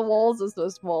because the walls are so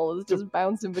small, it's just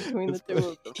bouncing between the two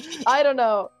of them. I don't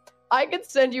know. I could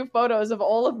send you photos of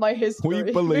all of my history.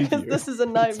 We believe because you. this is a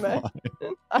It's nightmare.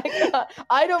 fine.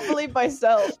 I don't believe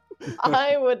myself.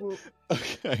 I wouldn't.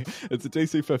 Okay, it's a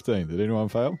DC 15. Did anyone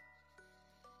fail?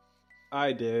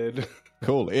 I did.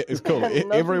 Cool. It's cool.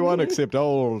 Nothing. Everyone except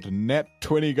old Nat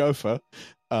 20 Gopher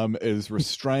is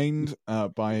restrained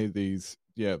by these,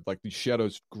 like these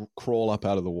shadows crawl up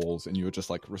out of the walls, and you're just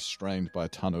like restrained by a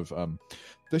ton of.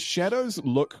 The shadows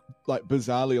look like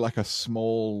bizarrely like a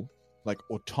small, like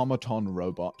automaton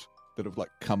robot that have like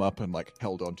come up and like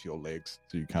held onto your legs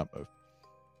so you can't move.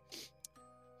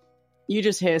 You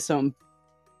just hear some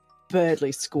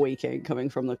birdly squeaking coming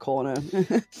from the corner.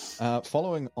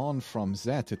 Following on from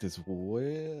that, it is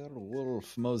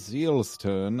Werewolf Moziel's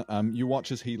turn. You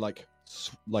watch as he like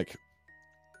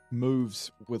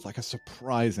moves with like a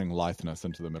surprising litheness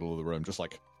into the middle of the room, just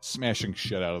like smashing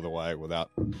shit out of the way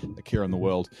without a care in the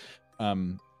world.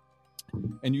 And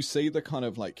you see the kind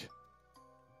of like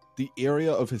the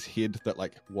area of his head that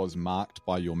like was marked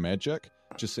by your magic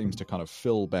just seems to kind of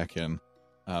fill back in.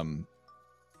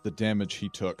 The damage he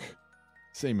took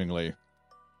seemingly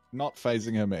not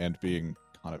phasing him and being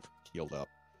kind of healed up.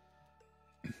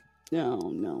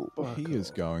 No. He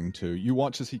is going to. You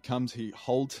watch as he comes, he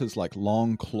holds his like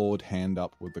long clawed hand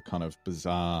up with the kind of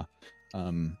bizarre,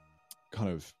 kind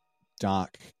of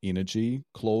dark energy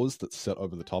claws that sit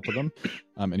over the top of them.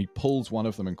 And he pulls one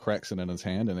of them and cracks it in his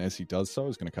hand. And as he does so,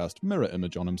 he's going to cast Mirror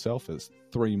Image on himself as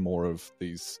 3 more of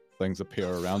these things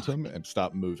appear around him and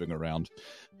start moving around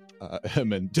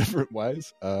him in different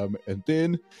ways. And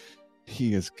then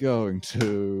he is going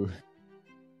to...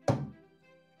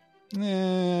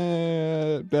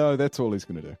 no, that's all he's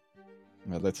going to do.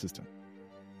 No, that's his turn.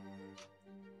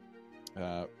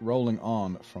 Rolling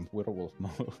on from Werewolf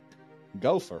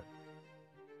Gopher.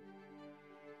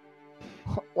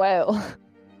 Well,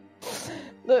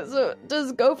 so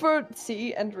does Gopher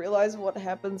see and realize what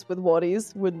happens with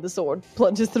Waddy's when the sword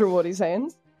plunges through Waddy's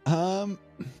hands?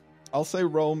 I'll say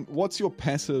roll. What's your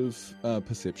passive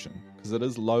perception? Because it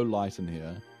is low light in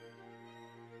here.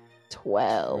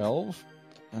 12.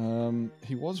 12.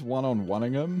 He was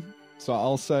one-on-oneing him, so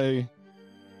I'll say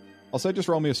just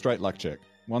roll me a straight luck check.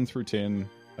 1 through 10,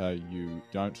 you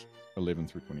don't. 11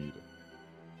 through 20, you do.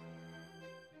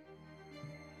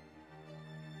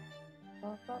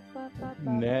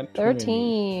 Nat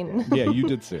 13. Yeah, you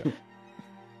did see it.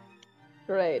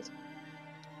 Great.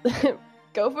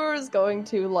 Gopher is going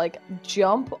to, like,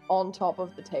 jump on top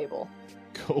of the table.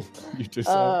 Cool. You do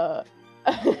so.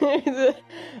 He's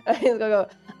gonna go,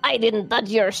 I didn't touch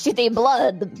your shitty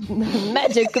blood,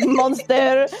 magic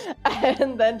monster.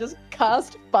 and then just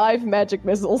cast 5 magic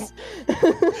missiles.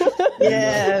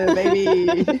 Yeah,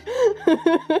 baby.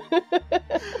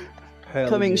 Hell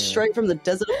Coming yeah. straight from the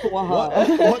desert of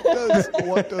What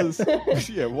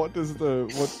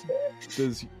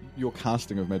does your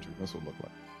casting of magic missile look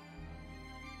like?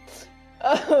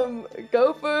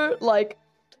 Gopher like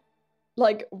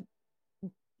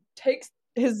takes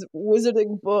his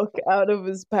wizarding book out of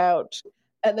his pouch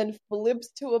and then flips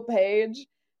to a page,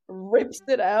 rips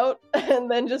it out, and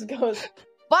then just goes,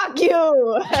 "Fuck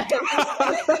you!"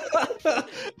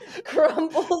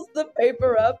 Crumbles the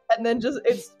paper up, and then just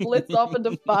it splits off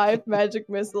into 5 magic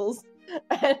missiles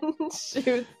and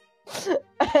shoots.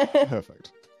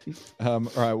 Perfect. All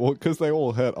right. Well, because they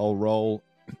all hit, I'll roll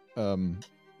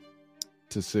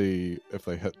to see if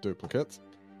they hit duplicates.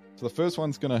 So the first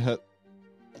one's going to hit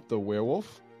the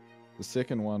werewolf. The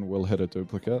second one will hit a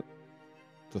duplicate.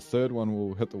 The third one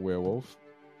will hit the werewolf.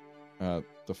 The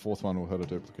fourth one will hit a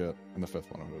duplicate, and the fifth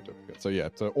one will hit a duplicate. So yeah,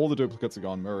 so all the duplicates are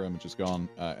gone, mirror image is gone,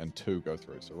 and 2 go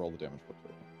through. So roll the damage for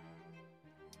 2.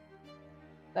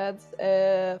 That's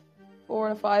 4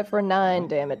 and a 5 for 9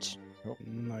 damage.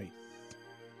 Nice.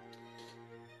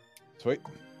 Sweet.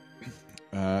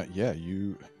 Yeah,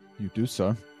 you do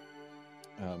so.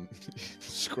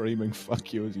 Screaming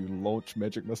 "fuck you" as you launch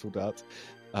magic missile darts.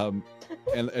 And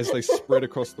as they spread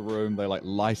across the room, they like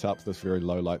light up this very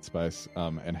low light space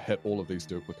and hit all of these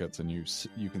duplicates, and you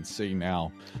can see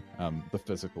now the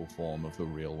physical form of the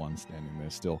real one standing there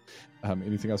still.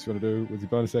 Anything else you want to do with your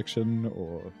bonus action,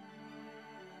 or?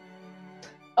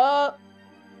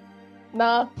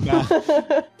 Nah.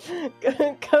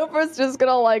 Cobra's just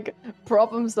gonna like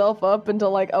prop himself up into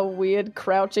like a weird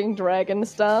crouching dragon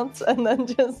stance and then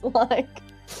just like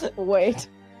wait.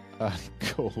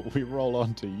 Cool. We roll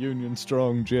on to Union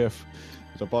Strong Jeff.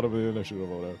 At the bottom of the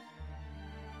initiative order.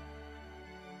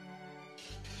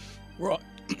 Right.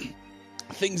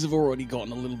 Things have already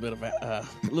gotten a little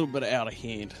bit out of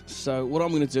hand. So what I'm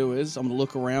going to do is I'm going to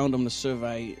look around. I'm going to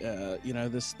survey,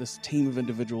 this team of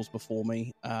individuals before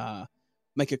me.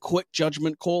 Make a quick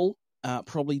judgment call.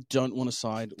 Probably don't want to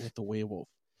side with the werewolf.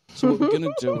 So what we're going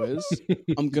to do is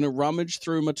I'm going to rummage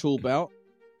through my tool belt.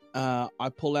 I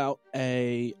pull out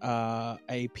a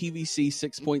PVC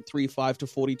 6.35 to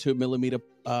 42 millimeter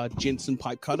Jensen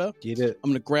pipe cutter. Get it?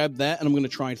 I'm going to grab that and I'm going to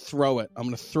try and throw it. I'm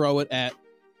going to throw it at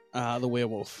the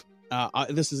werewolf.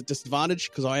 This is a disadvantage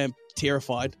because I am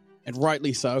terrified, and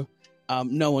rightly so.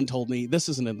 No one told me this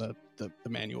isn't in the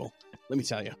manual. Let me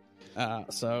tell you.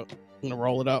 So I'm going to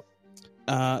roll it up.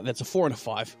 That's a 4 and a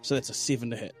 5, so that's a 7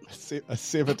 to hit. A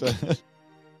 7 to hit.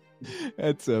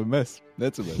 That's a miss.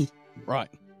 Right.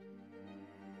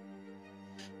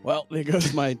 Well, there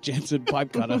goes my Jensen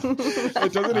pipe cutter.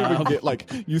 It doesn't even get,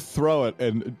 like, you throw it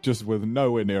and just with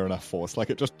nowhere near enough force.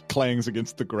 Like, it just clangs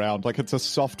against the ground. Like, it's a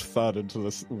soft thud into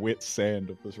this wet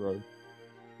sand of this road.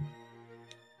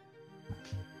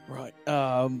 Right.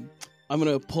 I'm going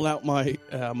to pull out my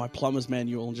my plumber's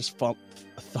manual and just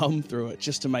thumb through it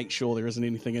just to make sure there isn't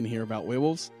anything in here about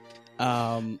werewolves.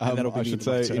 And that'll be I should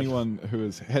say, turn. anyone who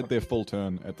has had their full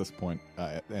turn at this point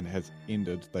and has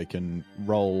ended, they can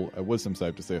roll a wisdom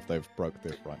save to see if they've broke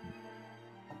their frightened.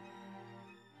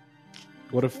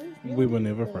 What if we were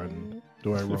never frightened?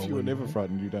 Do I roll? If you were never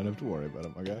frightened, you don't have to worry about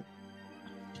it, my guy.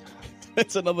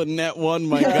 That's another nat 1,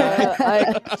 my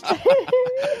guy.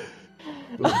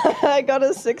 I got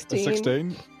a 16. A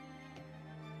 16?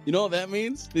 You know what that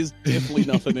means? There's definitely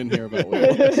nothing in here about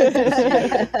werewolves.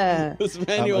 This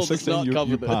manual does not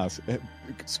cover that. Pass.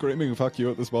 Screaming "fuck you"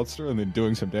 at this monster and then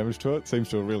doing some damage to it seems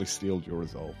to have really steeled your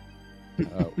resolve.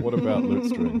 What about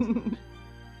loot strings?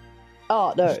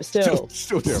 Oh no, still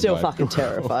terrified. fucking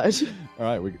terrified. All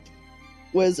right, we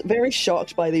Was very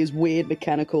shocked by these weird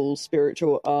mechanical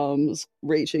spiritual arms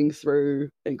reaching through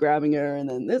and grabbing her, and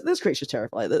then this creature's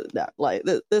terrified.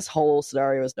 This whole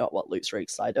scenario is not what Loot Streak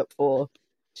signed up for.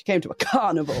 She came to a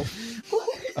carnival.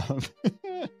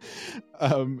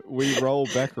 we roll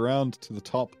back around to the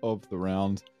top of the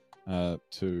round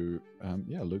to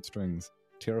Loot Strings.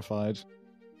 Terrified.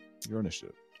 Your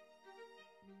initiative.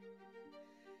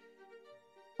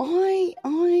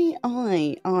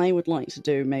 I would like to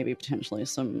do maybe potentially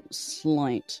some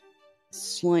slight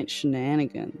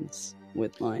shenanigans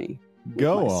with my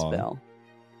spell.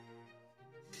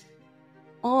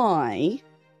 I,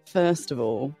 first of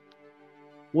all,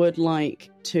 would like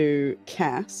to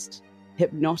cast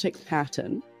Hypnotic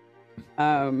Pattern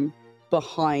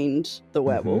behind the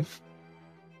werewolf.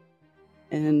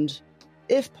 And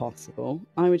if possible,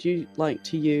 I would like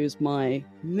to use my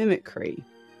Mimicry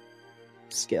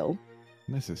skill.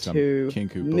 This is some to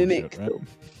Kinku mimic bullshit,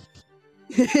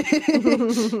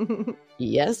 right?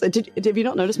 Yes. Have you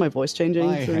not noticed my voice changing?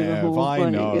 I through the have. whole I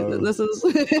thing? know. This is.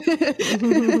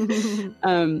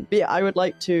 But yeah, I would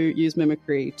like to use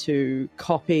mimicry to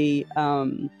copy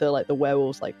the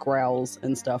werewolf's growls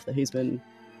and stuff that he's been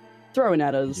throwing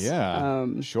at us. Yeah.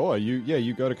 Sure.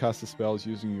 You go to cast the spells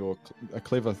using a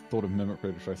clever thought of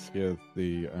mimicry to try to scare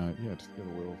the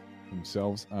werewolf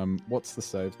themselves. What's the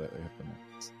save that they have to make?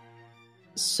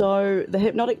 So the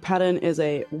Hypnotic Pattern is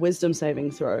a wisdom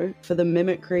saving throw. For the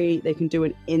mimicry, they can do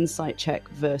an insight check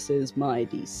versus my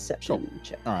deception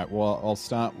check. All right. Well, I'll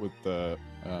start with the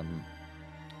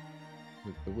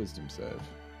wisdom save.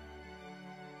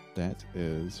 That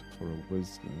is for a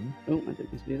wisdom. Oh, I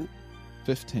didn't need to do that.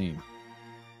 15.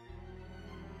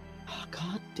 Oh,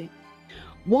 god damn.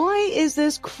 Why is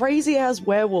this crazy ass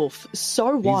werewolf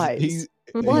so wise? He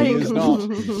is not.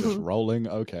 He's just rolling.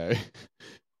 Okay.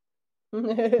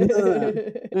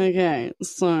 Okay,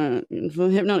 so for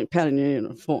Hypnotic Pattern,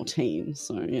 you're 14.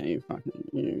 So yeah,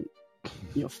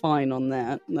 you're fine on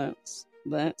that.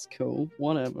 That's cool.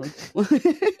 Whatever.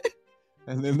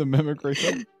 And then the mimicry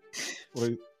thing.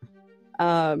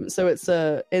 So it's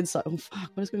a insight. Oh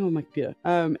fuck! What is going on with my computer?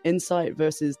 Insight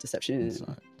versus deception.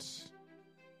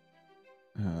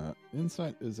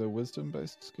 Insight is a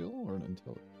wisdom-based skill or an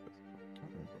intelligence?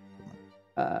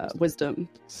 Wisdom.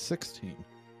 16.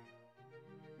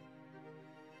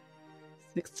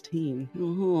 16.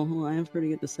 Oh, I have pretty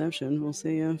good deception. We'll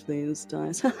see if these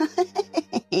dice.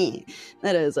 That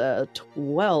is a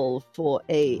 12 for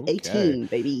a 18,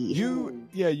 baby.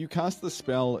 You cast the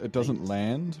spell, it doesn't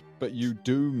land, but you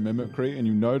do mimicry, and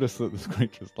you notice that this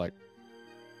creature's like,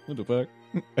 what the fuck?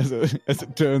 As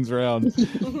it turns around.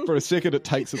 For a second, it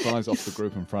takes its eyes off the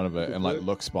group in front of it and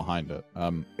looks behind it.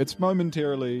 It's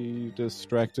momentarily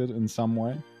distracted in some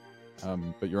way.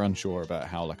 but you're unsure about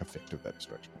how like effective that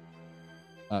distraction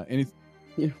is. Any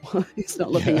He's not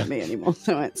looking Yeah. at me anymore,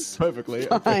 so it's perfectly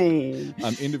okay.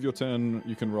 fine. End of your turn,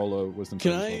 you can roll a wisdom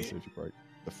Can saving I- throw, see if you break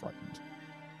the frightened.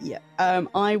 Yeah.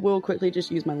 I will quickly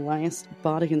just use my last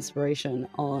bardic inspiration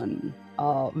on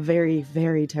our very,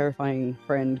 very terrifying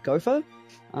friend Gopher.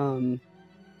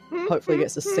 Hopefully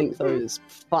gets to sink those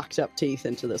fucked up teeth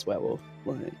into this werewolf.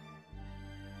 Like,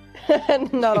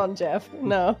 Not on Jeff.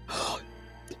 No.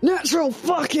 natural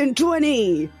fucking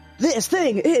 20! This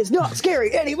thing is not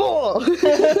scary anymore!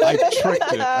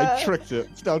 I tricked it.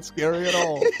 It's not scary at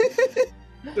all.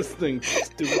 This thing's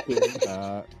stupid.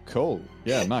 Cool.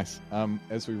 Yeah, nice.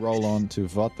 As we roll on to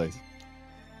Votes.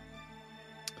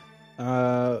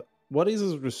 What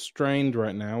is restrained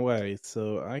right now? Wait,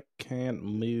 so I can't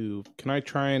move. Can I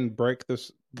try and break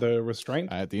the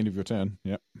restraint? At the end of your turn,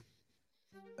 yep.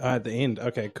 At the end.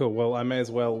 Okay, cool. Well, I may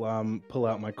as well pull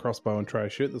out my crossbow and try to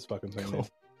shoot this fucking thing. Cool.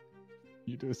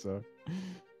 You do so.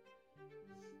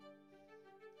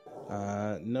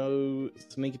 No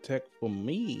sneak attack for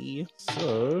me.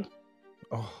 So,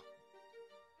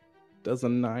 does a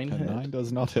 9 A hit? 9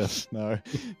 does not hit. No,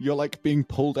 you're like being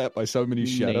pulled at by so many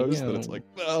shadows that it's like,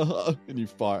 and you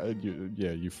fire. And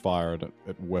you fire and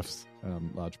it whiffs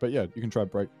large. But yeah, you can try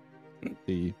break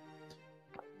the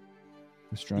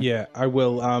restraint. Yeah, I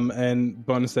will. And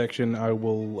bonus action, I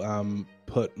will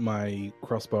put my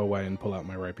crossbow away and pull out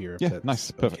my rapier. If Yeah, that's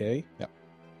nice, perfect. Okay. Yep.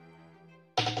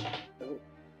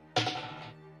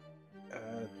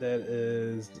 That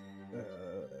is.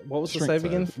 What was Strength the save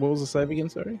again? save. What was the save again?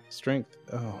 Sorry, strength.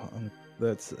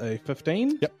 That's a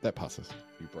 15. Yep, that passes.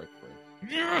 You break free.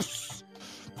 Yes.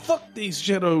 Fuck these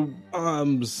shadow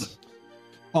arms.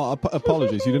 Oh,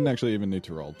 apologies. You didn't actually even need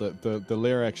to roll. The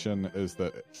lair action is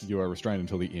that you are restrained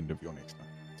until the end of your next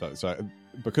turn. So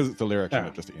because it's the lair action,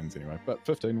 it just ends anyway. But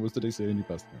 15 was the DC and you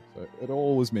passed it. So it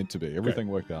all was meant to be. Everything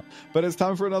worked out. But it's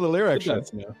time for another lair action.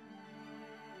 That's now.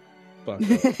 Fuck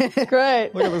that.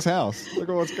 Great. Look at this house. Look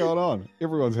at what's going on.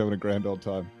 Everyone's having a grand old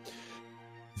time.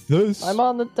 This. I'm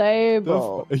on the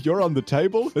table. You're on the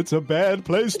table? It's a bad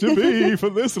place to be for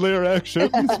this lair action.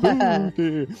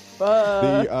 Spooky.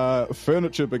 The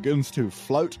furniture begins to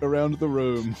float around the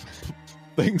room.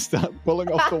 Things start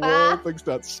pulling off the wall. Things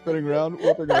start spinning around,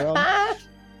 whipping around.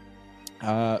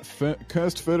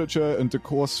 Cursed furniture and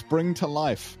decor spring to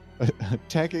life,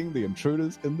 attacking the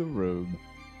intruders in the room.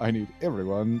 I need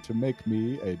everyone to make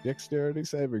me a dexterity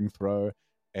saving throw.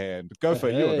 And Gopher,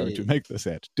 you are going to make this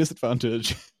at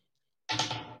disadvantage.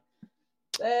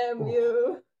 Damn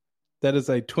you. That is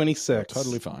a 26.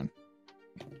 Totally fine.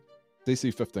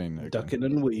 DC 15. again. Ducking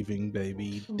and weaving,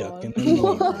 baby. Come Ducking on. and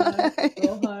Go weaving. high,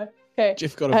 go high. Okay.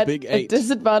 Jeff got a big 8. At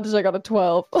disadvantage, I got a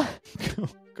 12.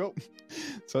 Cool.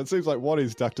 So it seems like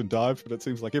Waddy's ducked and dived, but it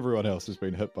seems like everyone else has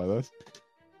been hit by this.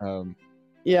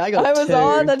 Yeah, I got I was 2.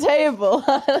 on the table.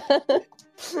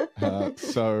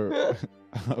 So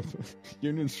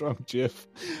Union Strong, Jeff,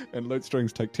 and Loot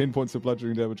Strings take 10 points of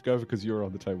bludgeoning damage. Go because you're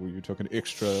on the table. You took an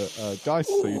extra dice,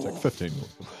 so you take 15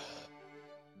 points.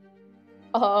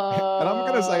 And I'm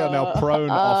going to say I'm now prone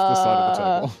off the side of the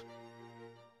table.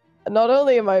 Not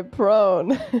only am I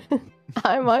prone,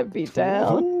 I might be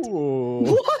down. Ooh.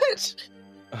 What?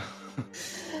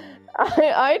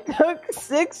 I took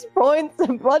 6 points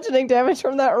of bludgeoning damage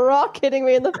from that rock hitting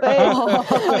me in the face.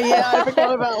 Oh, yeah, I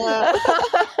forgot about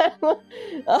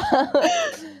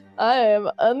that. I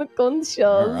am unconscious.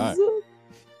 All right.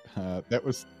 That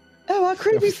was Oh, our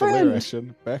creepy the lair friend.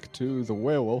 action. Back to the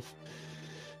werewolf.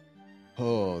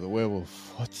 Oh, the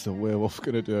werewolf. What's the werewolf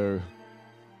going to do?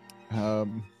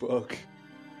 Book.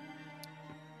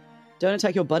 Don't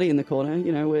attack your buddy in the corner.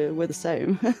 You know, we're the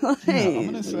same. Yeah,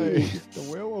 I'm going to say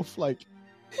the werewolf,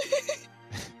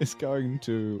 is going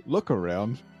to look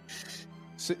around,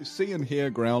 see and hear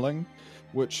growling,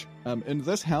 which in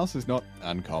this house is not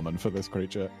uncommon for this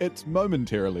creature. It's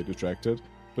momentarily distracted,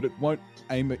 but it won't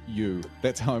aim at you.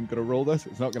 That's how I'm going to roll this.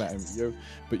 It's not going to aim at you,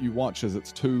 but you watch as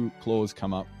its 2 claws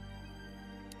come up,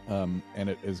 and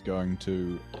it is going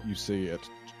to, you see it,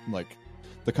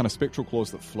 the kind of spectral claws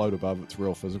that float above its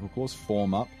real physical claws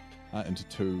form up into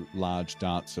 2 large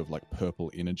darts of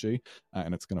purple energy,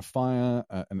 and it's going to fire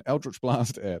an Eldritch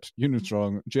Blast at Union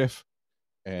Strong, Jeff,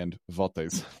 and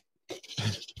Votes.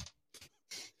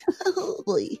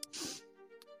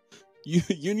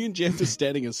 Union Jeff is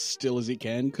standing as still as he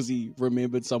can because he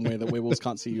remembered somewhere that werewolves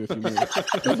can't see you if you move.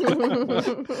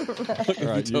 All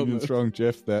right, Union Strong,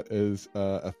 Jeff, that is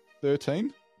a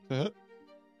 13 to hit.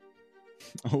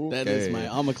 Okay. That is my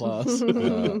armor class.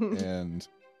 And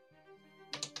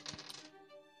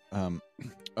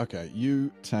okay,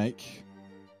 you take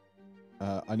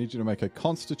I need you to make a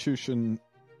Constitution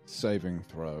saving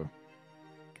throw.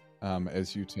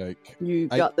 As you take You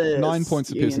got this. 9 points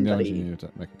of piercing Union damage, and buddy. you need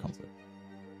to make a con save.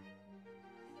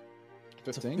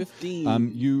 It's a 15.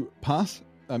 15. You pass.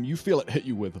 You feel it hit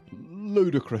you with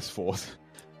ludicrous force.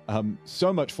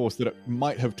 So much force that it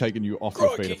might have taken you off your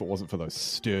feet Crikey. if it wasn't for those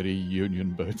sturdy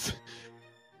Union boots.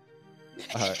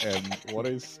 And what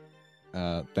is...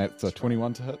 that's a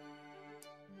 21 to hit.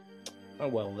 Oh,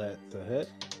 well, that's a hit.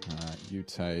 You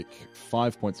take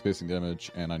 5 points of piercing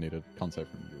damage, and I need a con save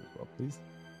from you as well, please.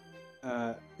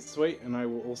 Sweet, and I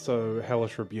will also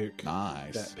Hellish Rebuke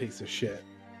Nice. that piece of shit.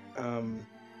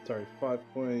 Sorry, 5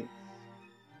 points.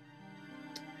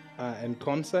 And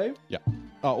con save?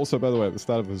 Also, by the way, at the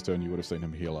start of his turn, you would have seen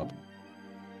him heal up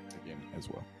again as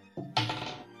well.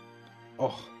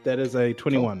 Oh, that is a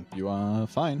 21. You are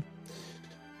fine.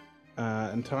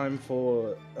 And time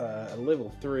for a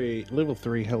level 3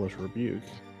 Hellish Rebuke.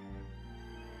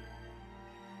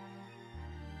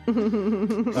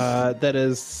 That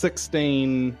is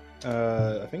 16,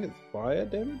 I think it's fire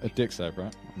damage? A dex save,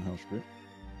 right? On Hellish Rebuke.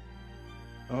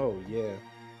 Oh, yeah.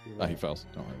 He fails.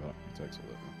 Don't worry about it. He takes all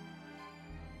that.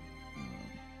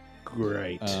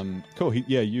 Great. Cool.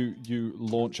 You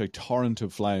launch a torrent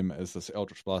of flame as this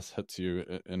Eldritch Blast hits you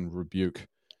in rebuke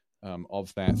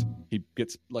of that. He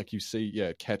gets, like, you see,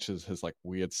 it catches his, like,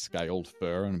 weird scaled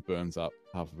fur and burns up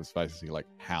half of his face as he, like,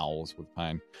 howls with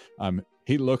pain.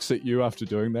 He looks at you after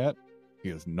doing that. He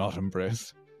is not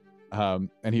impressed. And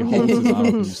he holds his arm up,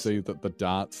 and you see that the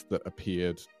darts that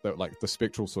appeared, that, like, the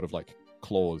spectral sort of, like,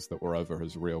 claws that were over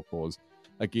his real claws,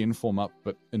 again form up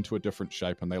but into a different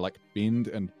shape, and they like bend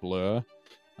and blur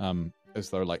as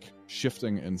though like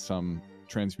shifting in some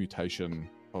transmutation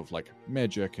of like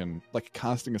magic and like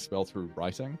casting a spell through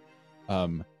writing.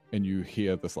 And you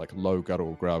hear this like low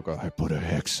guttural growl go, I put a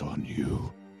hex on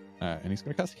you. and he's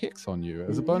going to cast Hex on you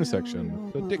as a bonus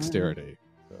action for dexterity.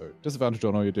 So disadvantage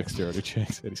on all your dexterity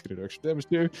checks, and he's going to do extra damage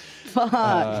to you.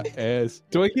 Fuck. As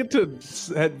Do I get to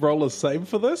roll a save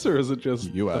for this, or is it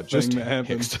just you are a just thing that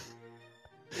happens?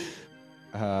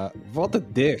 hexed. What a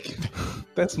dick.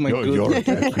 That's my You're good a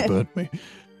dick. You burnt me.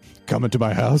 Come into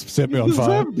my house, set me on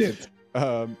fire. deserved it.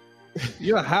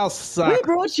 Your house We sucks.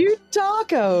 brought you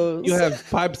tacos. You have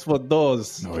pipes for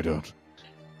doors. No, I don't.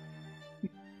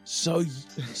 So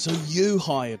you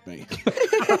hired me.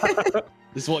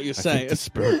 Is what you're I think saying. the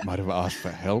spirit might have asked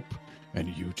for help, and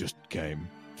you just came.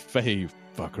 Fey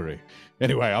fuckery.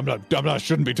 Anyway, I'm not.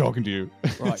 Shouldn't be talking to you.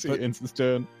 Right, so but- he ends his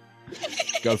turn.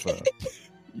 Go for it.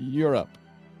 You're up.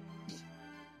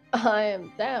 I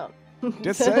am down.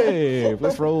 Death save.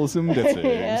 Let's roll some death saves.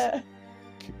 Yeah.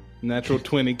 Natural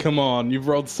 20. Come on. You've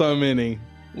rolled so many.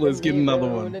 Let's get another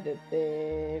one.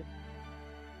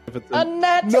 If it's A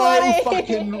nat 20! No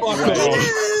fucking way.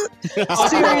 Seriously.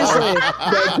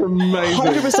 That's amazing.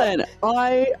 100%.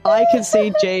 I can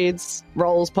see Jade's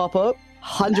rolls pop up.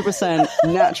 100%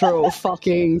 natural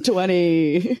fucking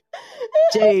 20.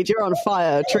 Jade, you're on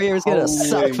fire. Tria is gonna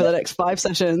suck for the next 5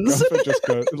 sessions. Gopher just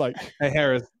go like Hey,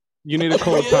 Harris. You need to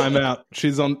call a timeout.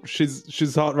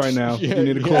 She's hot right now. Yeah,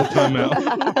 you need to call a timeout.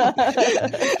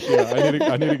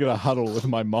 I need to get a huddle with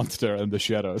my monster in the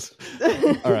shadows.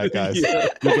 All right, guys, Yeah.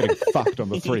 you're getting fucked on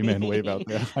the 3-man wave out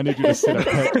there. I need you to set a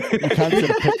pick. You can't set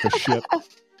a pick for shit.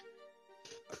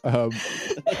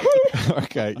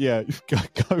 Okay, yeah,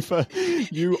 go for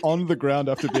you on the ground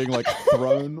after being like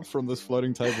thrown from this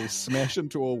floating table, smash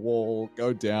into a wall,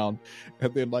 go down,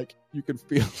 and then like you can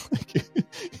feel like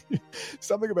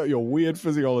something about your weird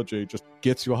physiology just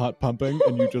gets your heart pumping,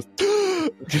 and you just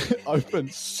open,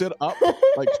 sit up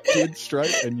like dead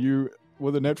straight, and you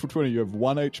with a natural 20, you have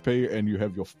 1 HP and you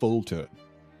have your full turn.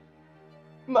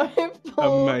 My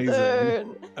full Amazing.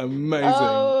 turn. Amazing.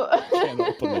 Oh.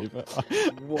 Cannot believe it.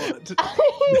 What?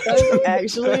 That's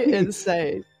actually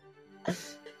insane.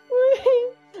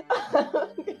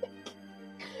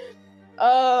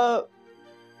 So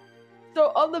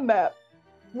on the map,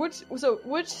 which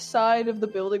side of the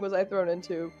building was I thrown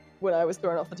into when I was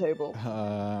thrown off the table?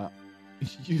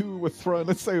 You were thrown.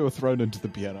 Let's say you were thrown into the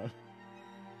piano.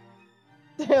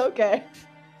 Okay.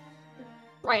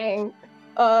 Bang.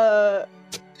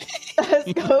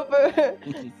 As Gopher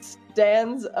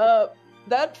stands up,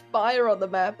 that fire on the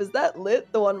map, is that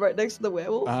lit? The one right next to the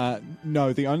werewolf?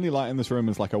 No, the only light in this room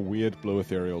is like a weird blue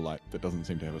ethereal light that doesn't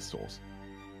seem to have a source.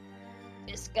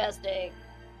 Disgusting.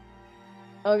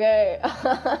 Okay.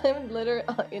 I'm literally...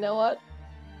 you know what?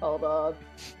 Hold on.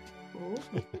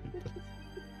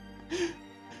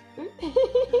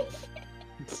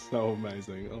 So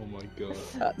amazing. Oh my god.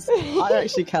 I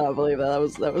actually cannot believe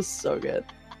that. That was so good.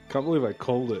 Can't believe I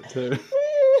called it too.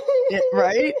 Yeah,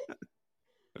 right?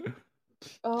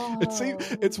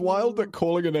 It's wild that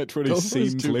calling a nat 20 Gopher is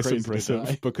seems too less crazy to impressive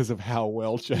die. because of how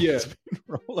well Jack's Yeah. been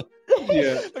rolling.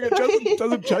 Yeah. Like it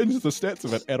doesn't change the stats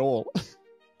of it at all.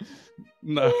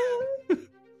 No.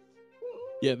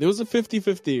 Yeah, there was a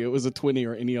 50-50. It was a 20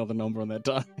 or any other number on that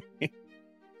die.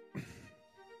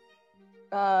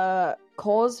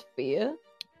 Cause fear.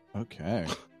 Okay.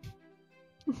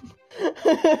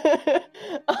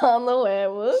 On the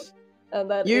werewolf. And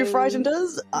that You is- frightened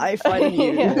us, I frighten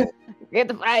you. Get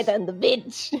the fight on the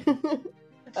bitch.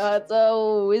 It's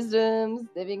a wisdom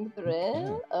saving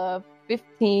throw.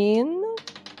 15.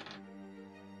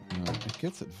 It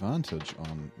gets advantage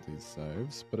on these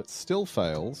saves, but it still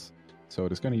fails, so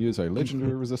it is going to use a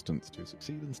legendary resistance to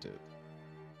succeed instead.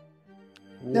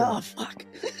 Oh, fuck.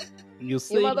 You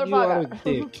say you are a motherfucker.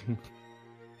 dick.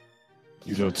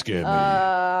 You don't scare me.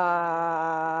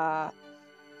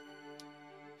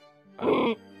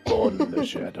 Born in the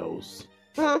shadows.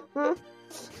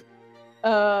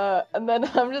 And then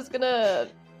I'm just gonna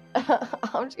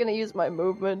use my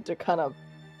movement to kind of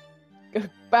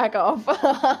back off.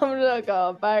 I'm gonna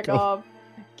go back off,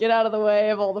 get out of the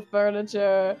way of all the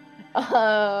furniture.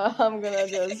 I'm gonna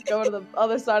just go to the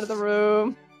other side of the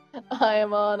room. I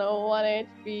am on a 1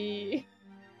 HP.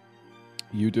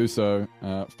 You do so,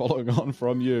 following on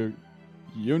from you,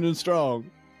 Union Strong.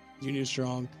 Union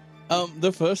Strong.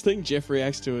 The first thing Jeff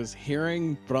reacts to is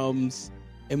hearing Brum's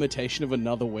imitation of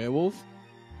another werewolf.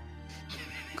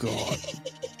 God.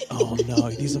 Oh no,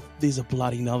 there's a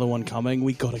bloody another one coming.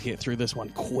 We gotta get through this one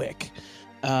quick.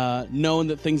 Knowing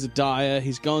that things are dire,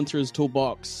 he's going through his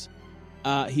toolbox.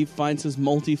 He finds his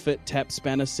multi-fit tap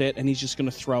spanner set and he's just gonna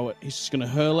throw it. He's just gonna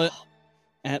hurl it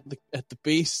at the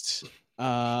beast.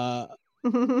 I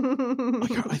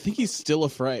think he's still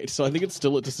afraid, so I think it's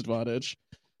still at disadvantage.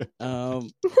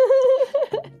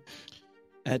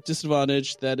 At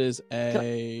disadvantage, that is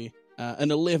an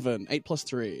 11, 8 plus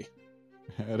 3.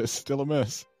 It is still a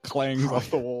miss. Clangs off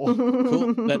the wall.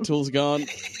 Cool, that tool's gone.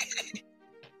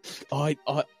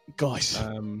 Guys,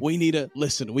 we need to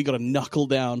listen. We got to knuckle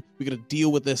down. We got to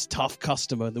deal with this tough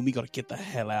customer. Then we got to get the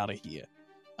hell out of here.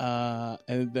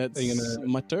 And that's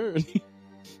my turn.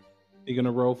 You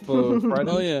gonna roll for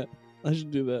Friday? Oh yeah, I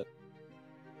should do that.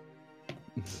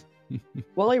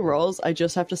 While he rolls, I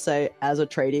just have to say, as a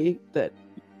tradie that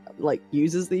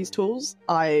uses these tools,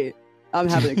 I'm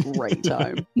having a great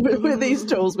time with these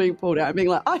tools being pulled out. Being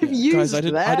like, I've used Guys, I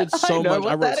did so know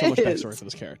much. I what wrote so much that backstory is. for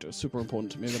this character. It's super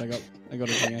important to me that I got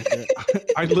it being accurate.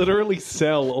 I literally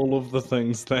sell all of the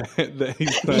things that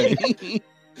he's saying.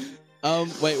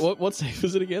 Wait, what save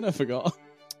is it again? I forgot.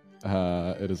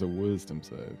 It is a wisdom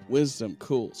save. Wisdom,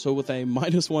 cool. So with a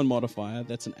 -1 modifier,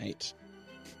 that's an 8.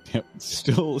 Yep,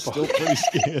 still pretty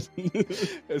scared.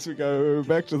 As we go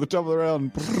back to the top of the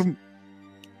round.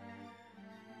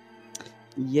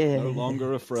 Yeah. No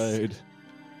longer afraid.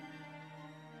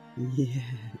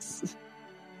 Yes.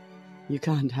 You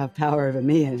can't have power over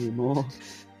me anymore.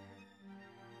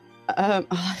 Why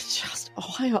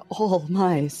are all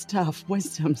my stuff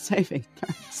wisdom saving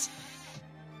throws?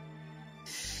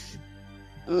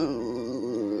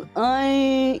 You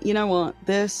know what?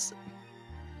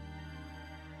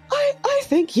 I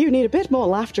think you need a bit more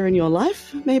laughter in your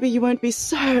life. Maybe you won't be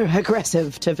so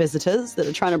aggressive to visitors that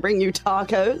are trying to bring you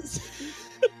tacos.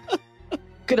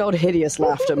 Good old hideous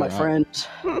laughter, my friend.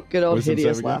 Good old Wisdom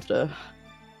hideous save again? laughter.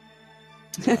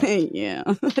 Yeah,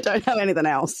 I don't have anything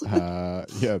else. Yeah,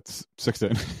 it's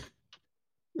 16.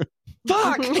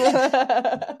 Fuck!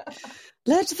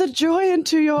 Let the joy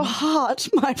into your heart,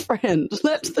 my friend.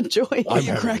 Let the joy. Why are you having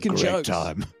a cracking great jokes?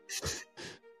 time.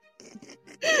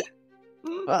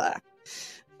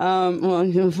 Well,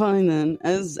 you're fine then.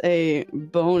 As a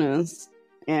bonus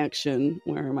action,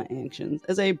 where are my actions?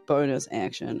 As a bonus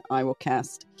action, I will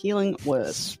cast Healing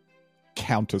Word.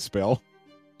 Counterspell.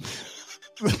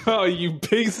 Oh, you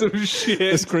piece of shit!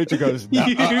 This creature goes,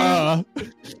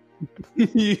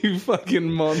 You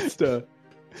fucking monster!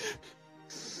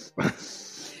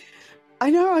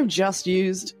 I know I've just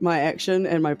used my action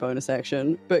and my bonus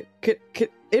action, but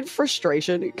in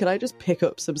frustration, can I just pick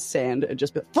up some sand and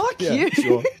just be like, fuck Yeah, you?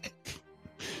 sure.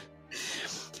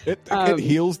 It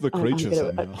heals the I'm creature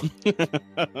gonna- somehow.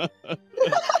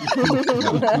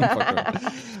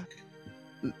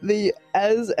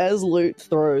 As Loot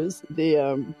throws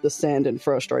the sand in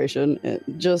frustration, it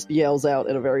just yells out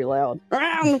in a very loud,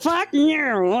 fuck you!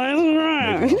 Maybe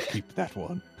I'll keep that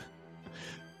one.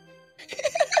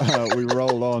 We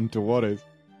roll on to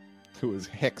who is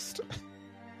hexed.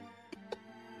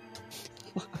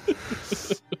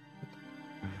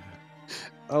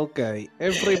 Okay,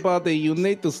 everybody, you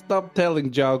need to stop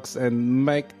telling jokes and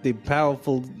make the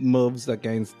powerful moves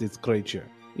against this creature.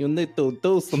 You need to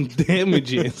do some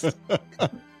damages.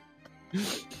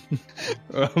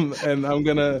 And I'm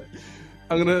gonna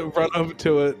run over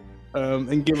to it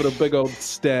and give it a big old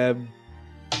stab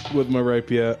with my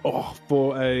rapier. Oh,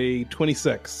 for a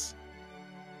 26.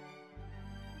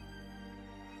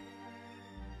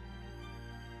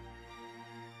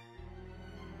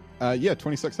 Yeah,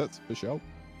 26 hits for sure.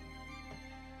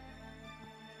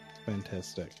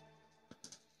 Fantastic.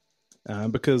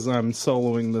 Because I'm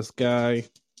soloing this guy,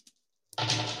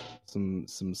 some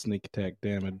sneak attack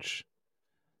damage.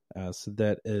 So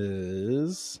that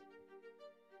is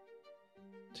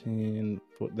 10.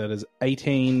 That is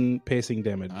 18 piercing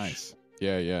damage. Nice.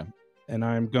 Yeah. And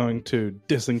I'm going to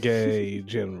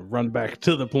disengage and run back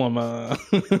to the plumber.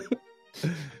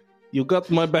 You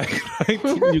got my back, right?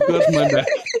 You got my back.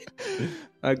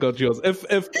 I got yours. If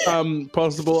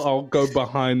possible, I'll go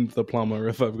behind the plumber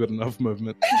if I've got enough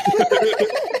movement.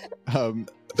 Yeah,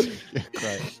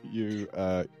 great.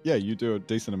 You do a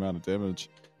decent amount of damage.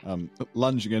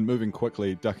 Lunging in, moving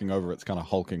quickly, ducking over its kind of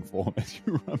hulking form as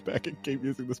you run back and keep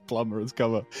using this plumber as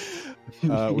cover.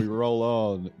 We roll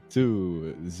on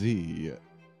to the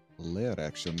lair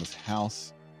action. This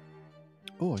house.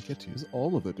 Oh, I get to use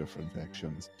all of the different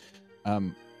actions.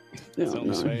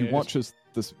 You watch as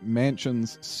this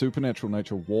mansion's supernatural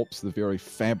nature warps the very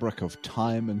fabric of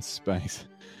time and space,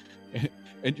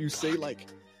 and you see like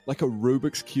a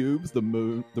Rubik's cube. The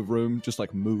room just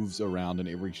like moves around, and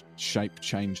every shape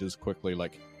changes quickly.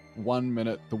 Like 1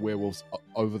 minute the werewolf's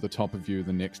over the top of you,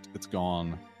 the next it's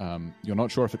gone. You're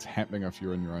not sure if it's happening or if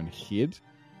you're in your own head.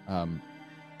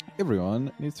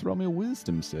 Everyone needs to roll me a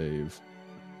wisdom save.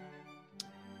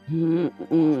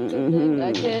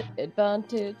 I get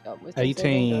advantage.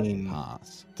 18.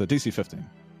 Pass. So DC 15.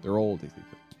 They're all DC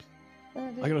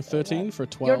 15. I got a 13 for a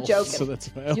 12. You're joking. So that's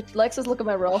fail. Lexus, look at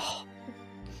my roll.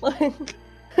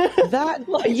 That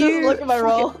Lexus, you look at my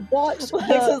roll. What?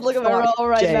 Lexus, look at my roll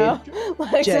right Jade. now.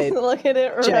 Lexus, Jade. look at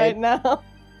it right Jade. now.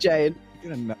 Jade,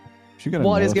 She got a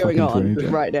what is going on motherfucking 20.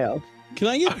 right now? Can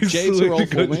I get I Jade to roll for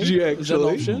swear to me? God, you Is that an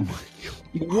actually- option?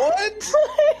 What?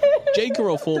 Jade can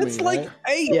roll for That's me, like right?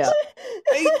 8. Yeah.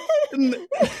 8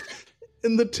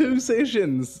 in the 2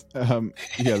 sessions.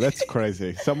 Yeah, that's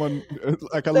crazy. Someone,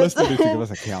 like a listener needs to give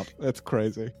us a count. That's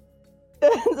crazy.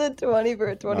 That's a 20 for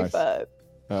a 25.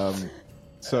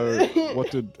 So what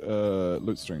did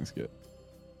Loot Strings get?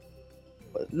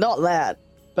 Not that,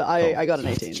 but I got an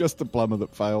 18. Just the plumber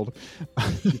that failed.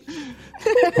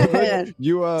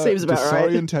 You are Seems about right.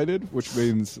 disorientated, which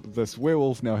means this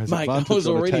werewolf now has Mate, I advantage was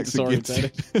on already attacks against you.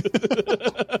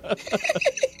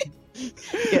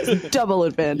 Gets double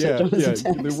advantage Yeah, on his yeah.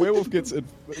 attacks. The werewolf gets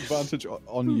advantage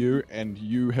on you, and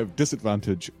you have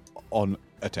disadvantage on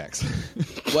attacks.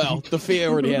 Well, the fear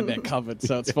already had that covered,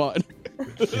 so it's fine.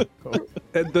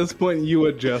 At this point, you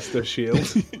adjust a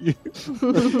shield. You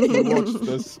watch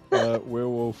this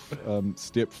werewolf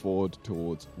step forward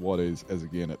towards what is, as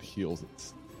again, it heals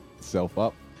itself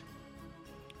up,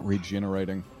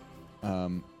 regenerating.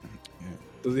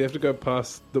 Does he have to go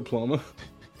past the plumber?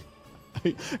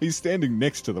 He's standing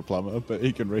next to the plumber, but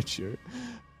he can reach you.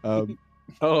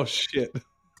 Oh, shit.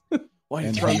 Why you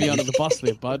And throw me he- under the bus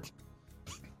there, bud?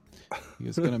 He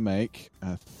is going to make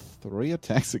 3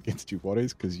 attacks against you,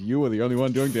 Waddies, because you are the only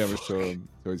one doing damage to him.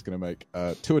 So he's going to make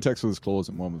 2 attacks with his claws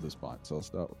and 1 with his bite. So I'll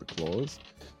start with the claws.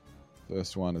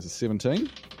 First one is a 17.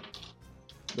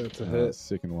 That's a hit.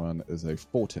 Second one is a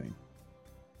 14.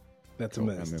 That's a Cool.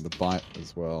 miss. And then the bite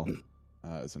as well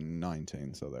is a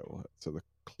 19, so that will hit. So the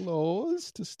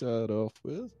claws to start off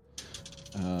with.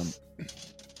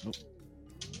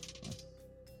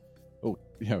 Oh,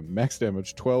 yeah, max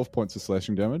damage, 12 points of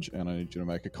slashing damage, and I need you to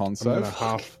make a con I'm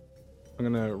save.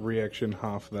 gonna reaction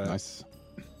half that. Nice.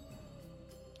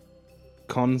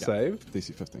 Con save.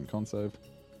 DC 15 con save.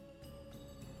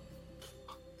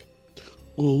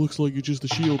 Well, looks like you're just a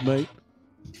shield, mate.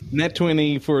 Net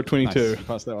 20 for a 22. Nice.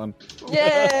 Pass that one.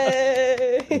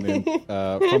 Yay! And then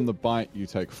from the bite, you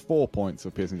take 4 points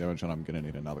of piercing damage, and I'm going to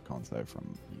need another con save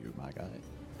from you, my guy.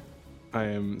 I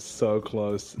am so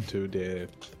close to death.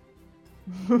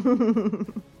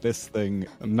 This thing.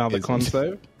 Another Isn't. con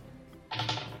save.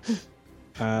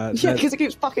 Yeah, because it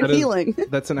keeps fucking that is- healing.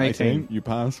 That's an 18. You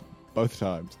pass both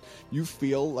times. You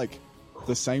feel like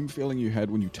the same feeling you had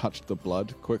when you touched the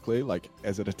blood quickly, like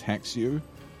as it attacks you,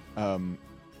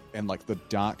 and like the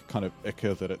dark kind of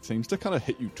ichor that it seems to kind of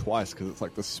hit you twice because it's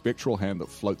like the spectral hand that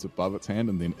floats above its hand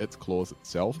and then its claws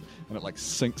itself, and it like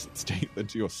sinks its teeth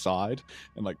into your side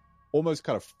and like almost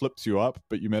kind of flips you up,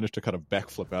 but you manage to kind of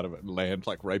backflip out of it and land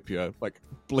like rapier, like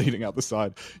bleeding out the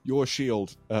side. Your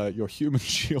shield, your human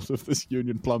shield of this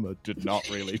Union plumber did not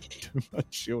really do much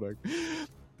shielding.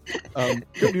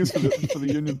 Good news for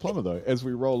the Union plumber, though, as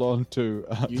we roll on to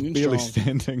Union barely strong.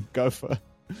 standing Gopher.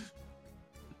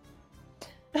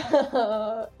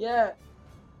 Yeah.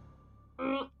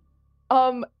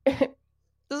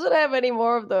 Does it have any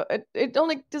more of the? It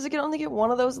only does it only get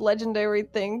one of those legendary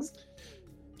things?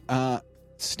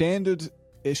 Standard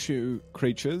issue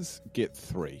creatures get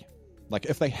 3. Like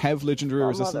if they have legendary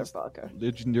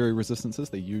resistances,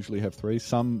 they usually have 3.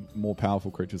 Some more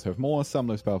powerful creatures have more. Some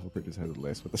less powerful creatures have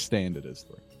less. But the standard is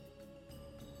 3.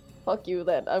 Fuck you,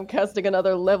 then. I'm casting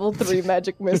another level 3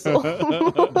 magic missile.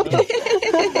 I'm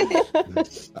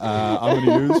going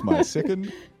to use my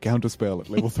second counter spell at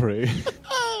level 3.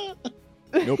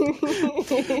 Nope.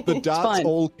 The darts fine.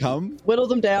 all come. Whittle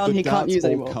them down. The He can't darts use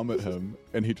all anymore. come at him,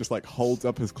 and he just like holds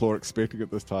up his claw, expecting it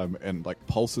this time, and like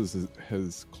pulses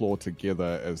his claw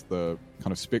together as the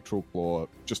kind of spectral claw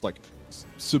just like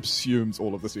subsumes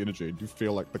all of this energy, and you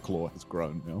feel like the claw has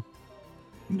grown now.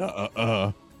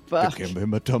 Nuh-uh. Fuck. Dikembe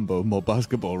Mutombo, more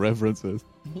basketball references.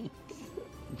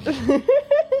 I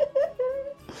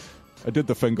did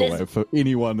the finger wave for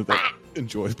anyone that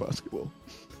enjoys basketball.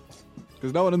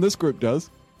 Because no one in this group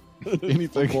does.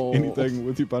 Anything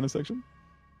with your bonus section?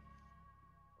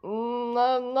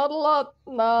 No, not a lot.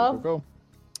 Nah. Go.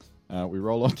 We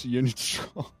roll on to Union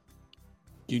Strong.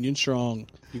 Union strong.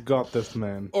 You got this,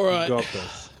 man. All right. You got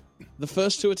this. The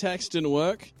first 2 attacks didn't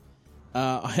work.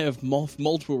 I have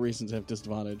multiple reasons to have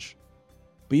disadvantage.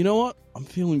 But you know what? I'm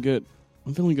feeling good.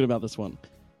 I'm feeling good about this one.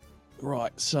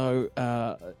 Right, so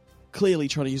clearly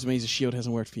trying to use me as a shield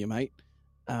hasn't worked for you, mate.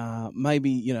 Maybe,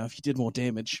 you know, if you did more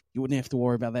damage, you wouldn't have to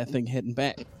worry about that thing heading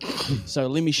back. So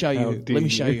let me show you. How Let dare me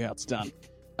show you. you how it's done.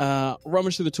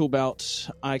 Rummage through the tool belt.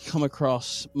 I come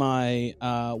across my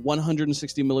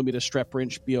 160 millimeter strap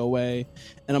wrench BOA,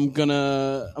 and I'm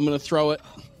gonna throw it.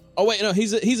 Oh wait, no,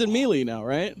 he's in melee now,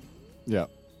 right? Yeah.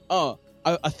 Oh,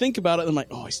 I think about it and I'm like,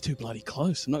 oh, he's too bloody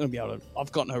close. I'm not gonna be able to.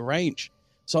 I've got no range,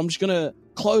 so I'm just gonna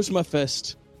close my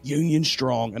fist, Union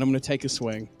strong, and I'm gonna take a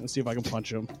swing and see if I can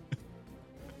punch him.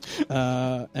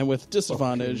 And with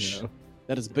disadvantage, Fucking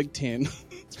that is big 10.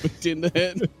 It's big 10 to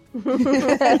hit.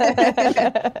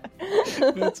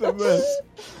 It's a miss.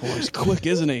 Oh, he's quick,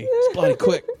 isn't he? He's bloody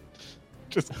quick.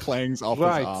 Just clangs off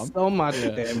Right, his arm. so much Yeah.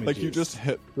 damage. Like you just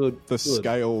hit good. the good.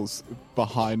 scales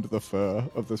behind the fur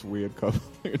of this weird coat.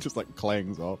 It just like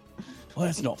clangs off. Well,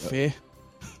 that's not fair.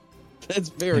 That's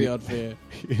very unfair.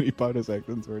 Any bonus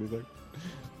actions or anything?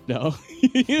 No,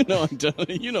 you know I'm done.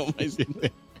 You know my.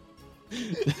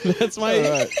 That's my.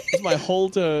 All right. That's my whole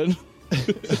turn.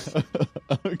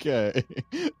 Okay.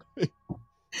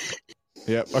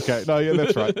 Yep. Okay. No. Yeah,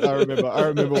 that's right. I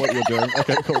remember what you're doing.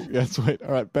 Okay. Cool. Yeah. Sweet.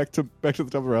 All right. Back to the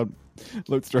double round.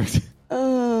 Loot strength.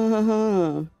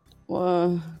 Well,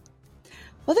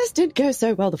 this did go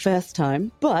so well the first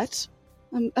time, but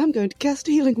I'm going to cast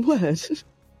a healing word.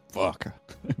 Fuck. I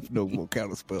have no more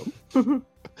counter spell.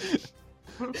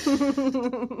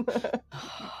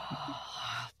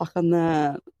 Fuck on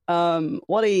that.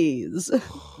 What is?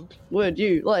 Would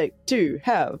you like to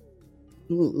have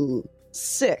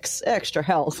 6 extra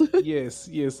health?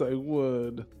 Yes, I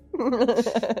would.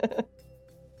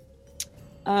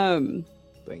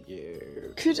 Thank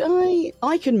you. Could I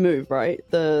can move, right?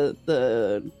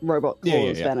 The robot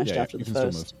claws vanished after you the can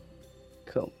still first.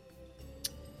 Cool.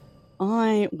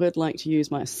 I would like to use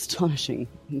my astonishing,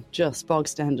 just bog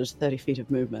standard 30 feet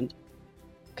of movement.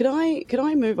 Could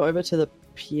I move over to the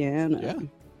piano? Yeah.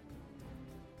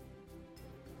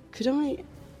 Could I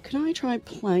try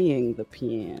playing the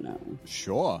piano?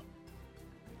 Sure.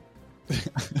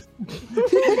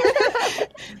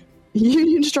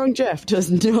 Union Strong Jeff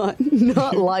does not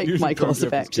like Usually my course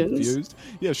of Jeff is actions. confused.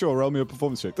 Yeah, sure. Roll me a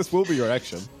performance check. This will be your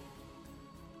action.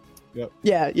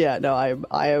 Yeah, no,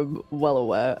 I am well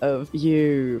aware of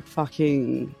you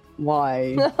fucking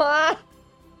why.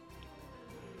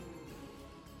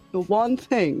 The one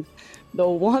thing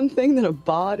that a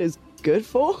bard is good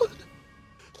for,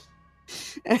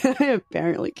 and I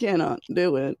apparently cannot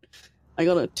do it. I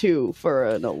got a 2 for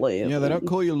an 11. Yeah, they don't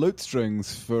call you loot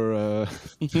strings for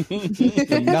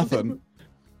nothing.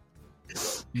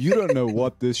 You don't know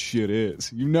what this shit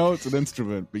is. You know it's an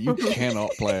instrument, but you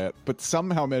cannot play it. But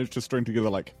somehow managed to string together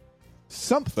like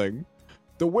something.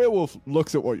 The werewolf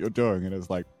looks at what you're doing and is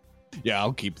like, "Yeah,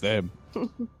 I'll keep them."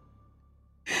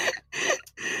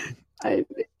 I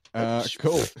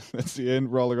Cool. That's the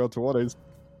end. Rolling on to what is.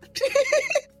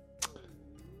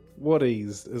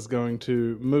 Waddies is going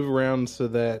to move around so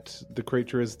that the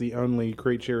creature is the only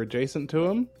creature adjacent to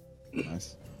him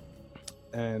Nice.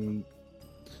 and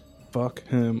fuck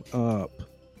him up.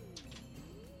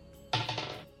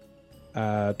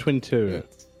 22.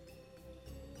 Hits.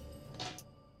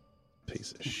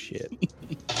 Piece of shit.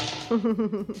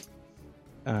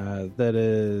 That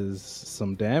is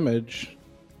some damage.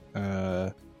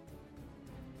 That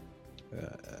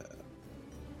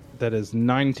is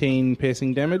 19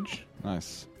 piercing damage.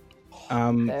 Nice.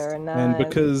 Very nice. And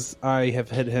because I have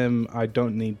hit him, I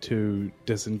don't need to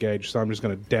disengage, so I'm just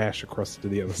going to dash across to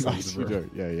the other side Nice, of you the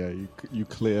room. do. Yeah. You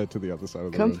clear to the other side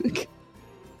of the Come, room.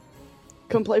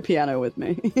 come play piano with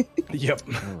me. Yep.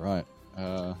 All right.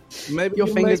 Maybe Your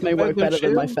you fingers make may a work better better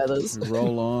than my shield? feathers. We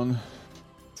roll on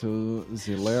to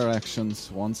the lair actions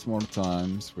once more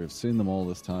times. We've seen them all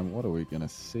this time. What are we going to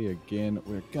see again?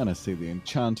 We're going to see the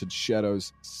enchanted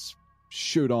shadows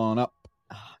shoot on up.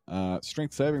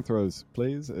 Strength saving throws,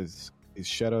 please, as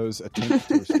shadows attempt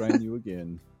to restrain you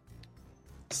again.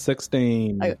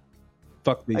 16.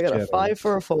 Fuck these I got a shadows. 5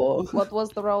 for a 4. What was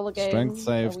the roll again? Strength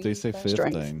save Are we DC saying? 15.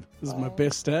 Strength. This is my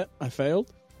best stat. I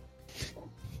failed.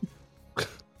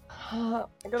 I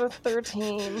got a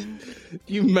 13.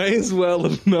 You may as well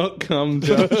have not come,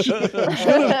 Josh.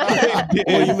 What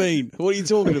do you mean? What are you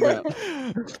talking about?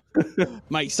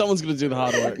 Mate, someone's going to do the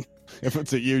hard work. If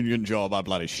it's a union job, I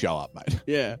bloody show up, mate.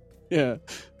 Yeah.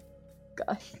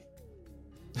 Gosh.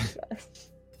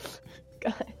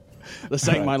 Guys. This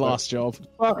ain't my Alright, last job.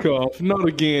 Fuck off. Not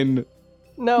again.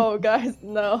 No, guys,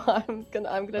 no. I'm gonna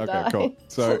Okay, die. cool.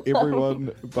 So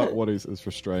everyone but Waddies is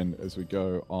restrained as we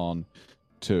go on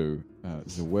to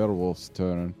the werewolf's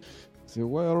turn. The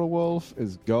werewolf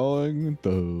is going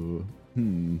to...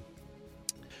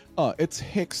 Oh, it's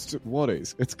hexed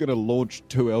Waddies. It's going to launch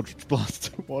 2 Eldritch Blasts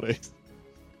at Waddies.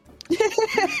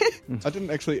 I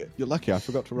didn't actually... You're lucky. I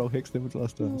forgot to roll hex damage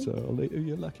last time, so I'll let you.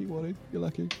 You're lucky, Waddies. You're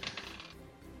lucky.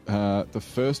 The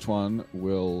first one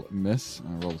will miss.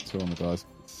 I rolled a 2 on the dice.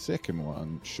 The second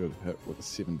one should hit with a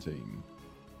 17.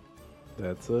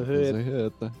 That's a There's hit. a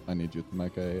hit. I need you to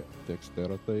make a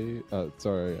dexterity...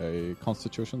 a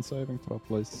constitution saving throw,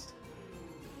 please.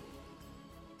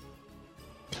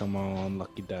 Come on,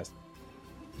 lucky dust.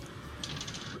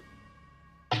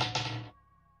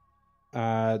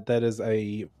 That is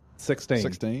a 16.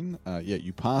 16. Yeah,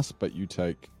 you pass, but you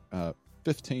take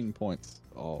 15 points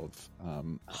of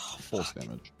force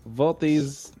damage.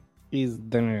 Voltes is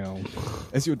down.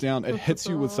 As you're down, it hits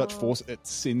you with such force, it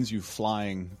sends you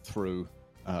flying through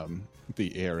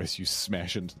the air as you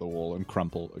smash into the wall and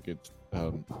crumple against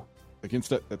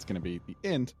it. That's going to be the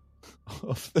end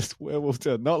of this werewolf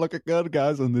turn. Not looking good,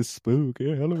 guys, on this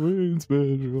spooky Halloween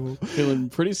special. Feeling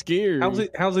pretty scared.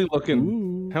 How's he looking?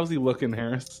 Ooh. How's he looking,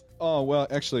 Harris? Oh, well,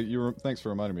 actually, thanks for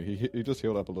reminding me. He just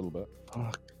healed up a little bit.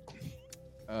 Fuck.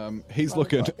 He's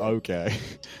looking okay.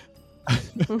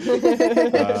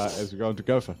 As we go on to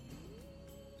Gopher.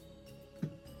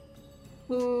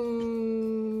 Can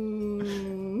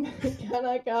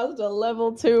I cast a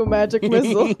level 2 magic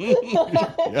missile?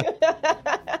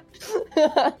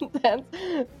 That's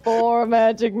 4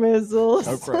 magic missiles.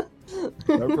 Go for it.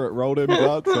 Go for it. Rolled in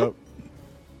blood, so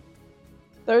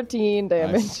 13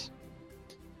 damage.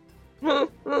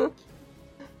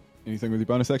 anything with your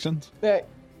bonus actions? Right.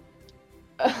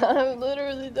 I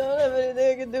literally don't have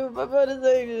anything I can do with my bonus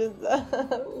actions.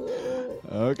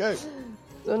 Okay.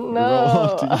 So You roll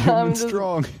no, to I'm Union just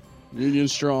Strong. Union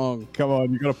strong. Come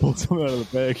on, you got to pull something out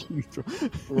of the bag.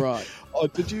 Right. Oh,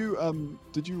 did you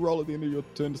roll at the end of your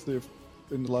turn to see if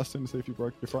in the last turn to see if you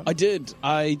broke your front? I did.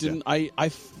 I didn't.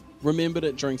 Remembered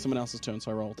it during someone else's turn,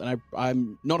 so I rolled. And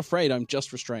I'm not afraid. I'm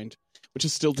just restrained, which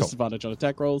is still disadvantage on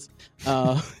attack rolls.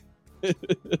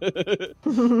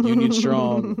 Union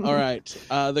strong. All right.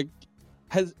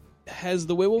 Has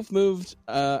the werewolf moved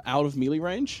out of melee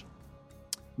range?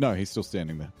 No, he's still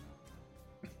standing there.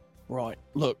 Right.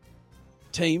 Look,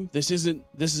 team, this is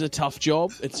a tough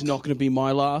job. It's not going to be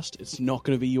my last. It's not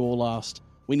going to be your last.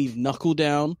 We need to knuckle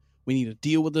down. We need to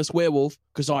deal with this werewolf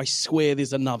because I swear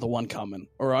there's another one coming.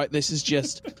 All right. This is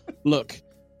just look.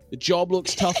 The job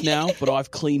looks tough now, but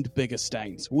I've cleaned bigger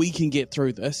stains. We can get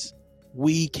through this.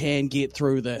 We can get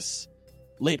through this.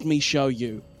 Let me show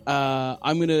you.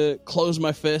 I'm going to close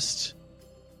my fist,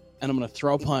 and I'm going to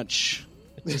throw a punch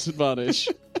at disadvantage.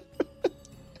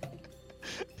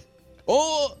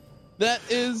 Oh, that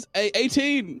is a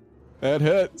 18. That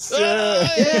hits. Yay!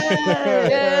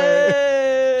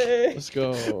 Let's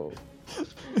go.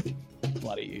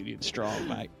 Bloody Union strong,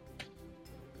 mate.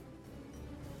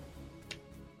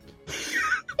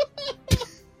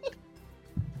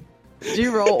 Do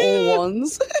you roll all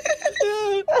ones?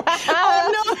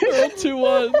 Oh no! Roll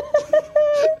 2-1.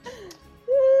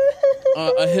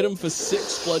 I hit him for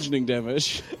 6 bludgeoning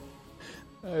damage.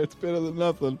 Hey, it's better than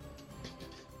nothing.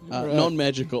 Right.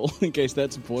 Non-magical, in case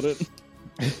that's important.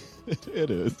 It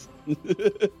is.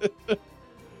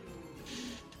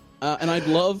 And I'd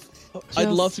love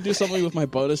to do something with my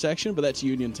bonus action, but that's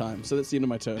union time, so that's the end of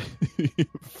my turn.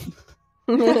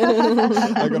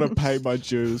 I gotta pay my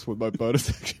dues with my bonus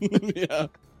action. Yeah.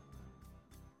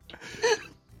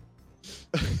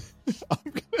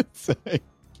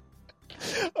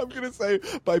 I'm gonna say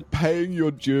by paying your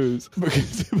dues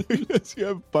because you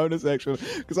have bonus action.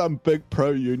 Because I'm big pro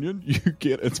union, you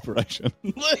get inspiration.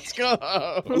 Let's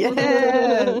go.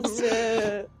 Yes.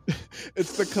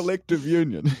 It's the collective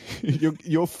union.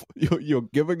 You're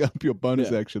giving up your bonus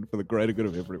Yeah. action for the greater good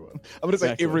of everyone. I'm gonna say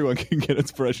Exactly. everyone can get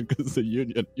inspiration because it's a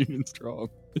union. Union strong.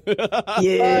 Yeah.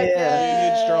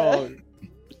 Union strong.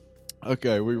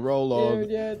 Okay, we roll on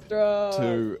Union strong.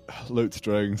 to loot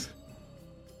strings.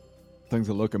 Things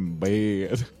are looking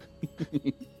bad.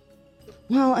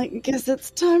 Well, I guess it's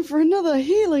time for another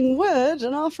healing word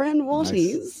and our friend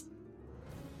Watties.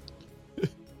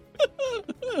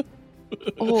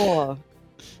 Or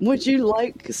would you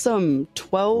like some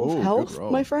 12 Ooh, good health,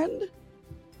 roll. my friend?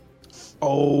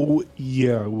 Oh,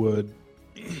 yeah, I would.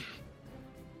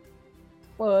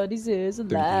 What is this you.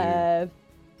 alive?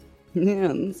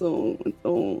 Yeah, it's all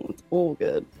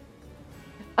good.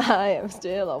 I am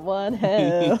still on 1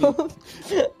 health.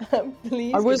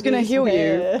 Please. I was give gonna me heal some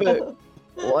you, help.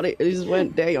 but what it just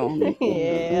went down.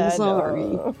 Yeah, I'm sorry. I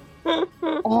know.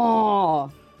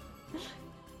 Oh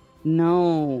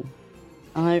no,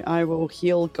 I will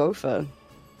heal Gopher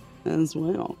as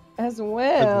well. As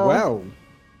well. Wow.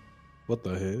 What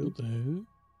the hell?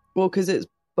 Well, because it's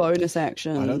bonus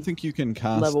action. I don't think you can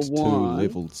cast Level 2 1.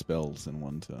 leveled spells in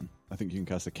one turn. I think you can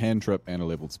cast a cantrip and a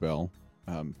leveled spell,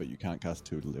 but you can't cast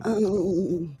 2 leveled spells.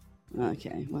 Oh,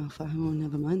 okay. Well,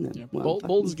 never mind then. Yeah, Well,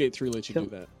 Baldur's Gate 3 lets you Cool. do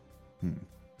that.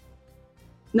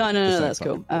 no, The same that's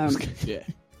cool. fucking- Yeah.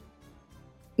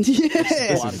 Yeah.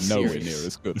 This I'm is nowhere serious. near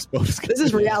as good as Baldur's Gate. This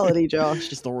is reality, Josh. It's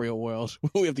just the real world.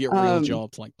 We have to get real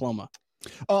jobs like plumber.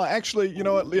 Oh, actually, you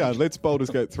know what? Yeah, let's Baldur's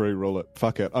Gate 3 roll it.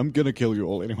 Fuck it. I'm gonna kill you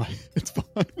all anyway. It's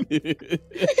fine.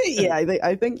 Yeah,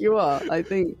 I think you are. I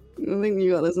think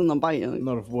you got this in the bite.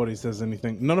 Not if Waddy says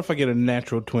anything. Not if I get a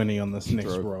natural 20 on this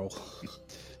next True. roll.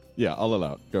 Yeah, I'll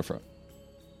allow it. Go for it.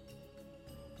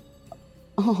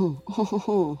 Oh.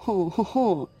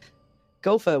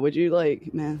 Gopher, would you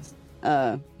like mass?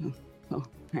 Right.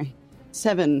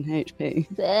 7 HP.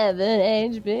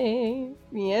 7 HP.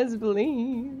 Yes,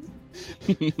 please.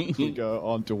 We go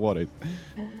on to what it.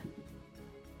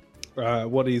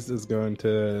 Waddy's is going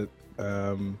to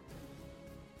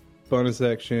bonus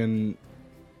action.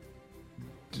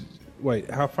 Wait,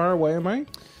 how far away am I?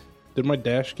 Did my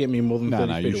dash get me more than 30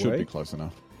 No, feet you away? should be close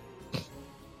enough.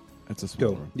 It's a small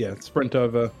Cool. room. Yeah, sprint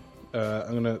over.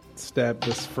 I'm gonna stab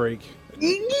this freak. No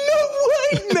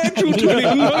way! Natural 20!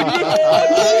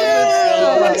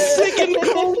 My second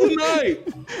call tonight!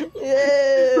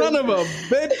 Yeah. Son of a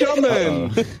bitch, come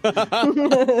in!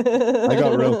 I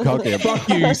got real cocky. Fuck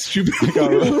you, stupid.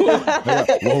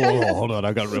 Whoa, hold on.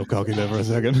 I got real cocky there for a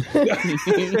second.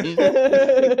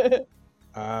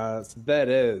 So that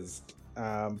is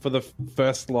for the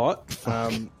first lot.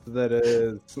 That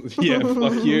is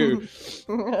fuck you.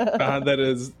 That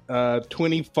is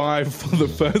 25 for the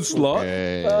first lot.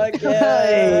 Okay. Fuck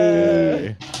yeah.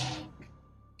 Okay.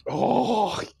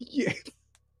 Oh yes.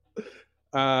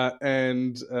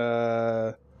 And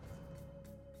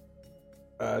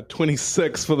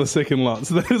 26 for the second lot.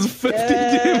 So that is 50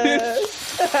 damage.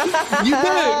 You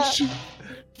bitch!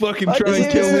 Fucking try and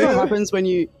you. kill This is what me. happens when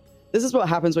you. This is what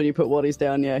happens when you put Waddies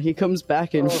down. Yeah, he comes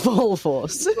back in full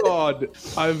force. God,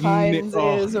 I've Heinz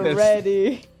is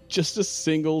ready. Just a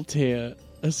single tear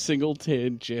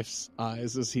in Jeff's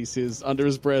eyes as he says under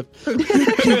his breath,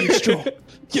 "Union strong,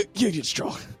 Union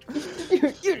strong."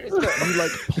 You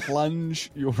like plunge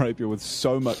your rapier with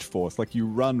so much force. Like you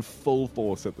run full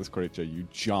force at this creature. You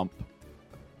jump.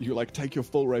 You like take your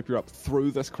full rapier up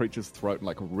through this creature's throat and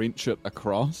like wrench it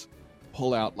across.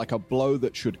 Pull out like a blow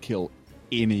that should kill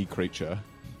any creature.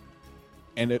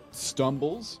 And it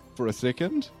stumbles for a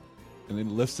second and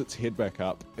then lifts its head back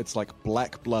up. It's like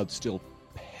black blood still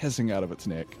pissing out of its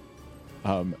neck.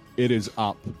 It is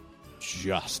up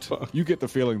just. You get the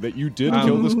feeling that you did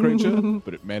kill this creature,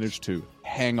 but it managed to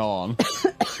hang on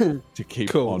to keep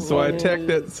Cool. on. So I fighting. attacked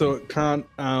it, so it can't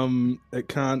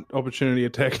opportunity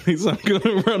attack me. So I'm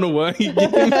gonna run away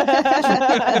again.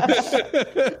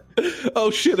 Oh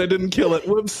shit! I didn't kill it.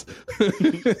 Whoops.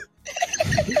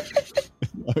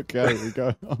 Okay, we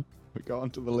go go on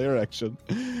to the lair action.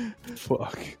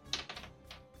 Fuck.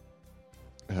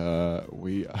 The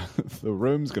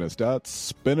room's gonna start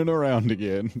spinning around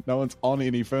again. No one's on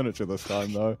any furniture this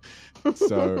time though.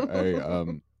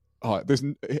 So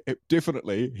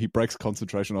definitely he breaks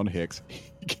concentration on Hex.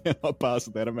 He cannot pass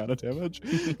that amount of damage,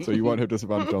 so you won't have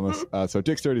disadvantage on this. So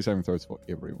dexterity saving throws for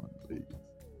everyone, please.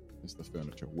 As the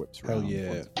furniture whips Hell around.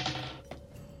 yeah.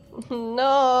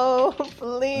 No,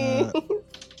 please.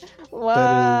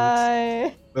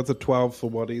 Why? That's a 12 for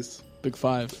Waddies. Big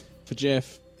 5 for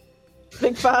Jeff.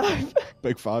 Big 5.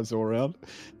 Big 5s all around.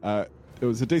 It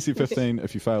was a DC 15.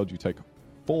 If you failed, you take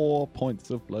 4 points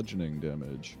of bludgeoning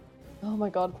damage. Oh my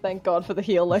god, thank god for the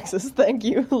heal, Lexus. Thank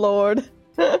you, Lord.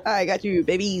 I got you,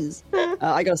 babies.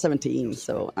 I got a 17,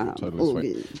 so Totally all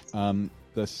sweet. good.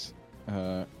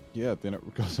 Then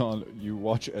it goes on. You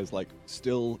watch as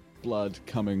still blood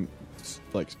coming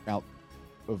out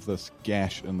of this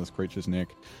gash in this creature's neck.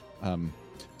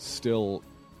 Still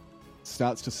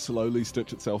starts to slowly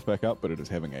stitch itself back up, but it is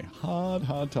having a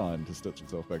hard time to stitch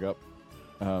itself back up.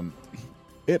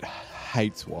 It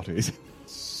hates Watties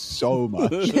so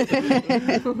much.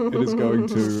 It is going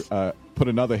to put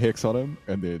another hex on him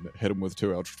and then hit him with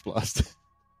 2 Eldritch Blast.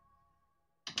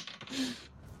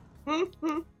 What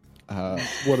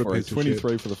a for piece of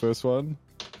 23 for the first one.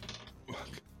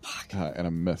 And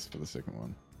a miss for the second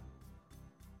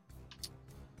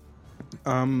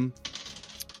one.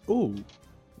 Oh,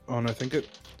 and I think it.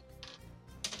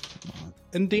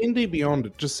 In D&D Beyond,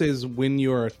 it just says when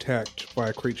you are attacked by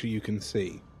a creature you can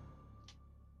see.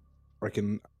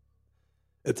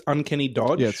 It's uncanny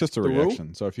dodge. Yeah, it's just a the rule?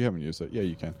 reaction. So if you haven't used it, yeah,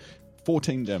 you can.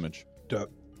 14 damage.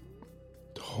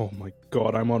 Oh my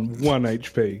god, I'm on 1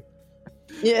 HP.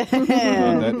 Yeah.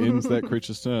 And that ends that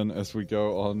creature's turn as we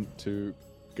go on to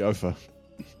Gopher.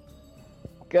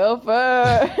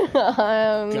 Gopher!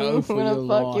 I'm Go for gonna your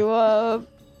fuck life. you up.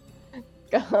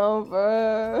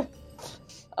 Gopher.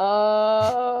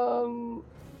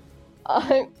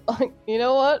 You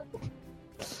know what?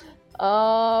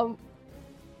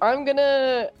 I'm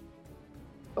gonna.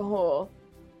 Oh.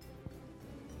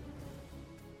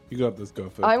 You got this,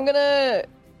 Gopher. I'm gonna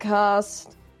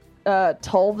cast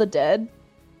Toll the Dead.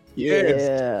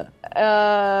 Yes.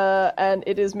 Yeah. And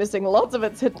it is missing lots of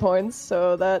its hit points,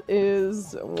 so that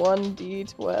is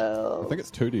 1d12. I think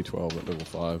it's 2d12 at level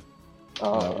 5.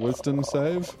 Oh, Wisdom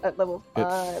save. at level It,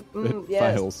 5. it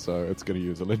Yes. fails, so it's going to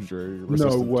use a legendary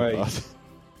resistance. to way. blast.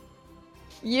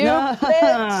 You Nah.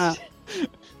 bitch!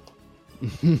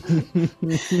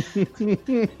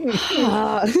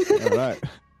 All right.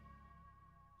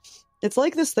 It's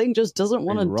like this thing just doesn't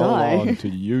want We to roll die. on to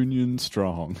Union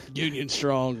Strong. Union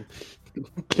strong.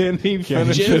 Can he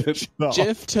finish Jeff, it? Oh,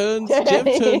 Jeff turns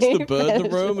the bird in the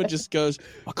room and just goes,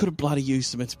 I could have bloody used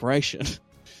some inspiration.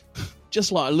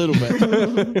 Just like a little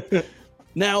bit.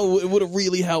 Now it would have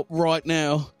really helped right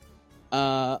now.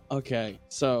 Okay,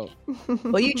 so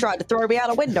Well, you tried to throw me out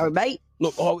a window, mate.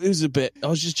 look, it was a bit. I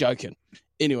was just joking.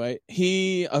 Anyway,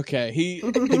 he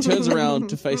turns around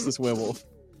to face this werewolf,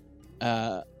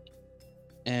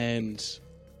 and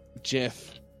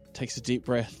Jeff takes a deep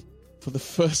breath. For the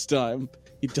first time,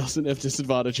 he doesn't have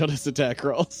disadvantage on his attack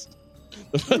rolls.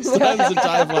 The first time his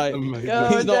entire fight, Amazing. Go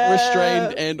he's not Jeff!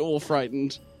 restrained and or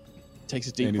frightened. Takes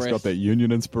a deep and he's breath. got that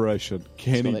Union inspiration.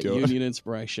 Can He's got he that do it? Union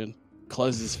inspiration.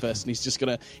 Closes his fist, and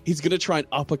he's gonna try and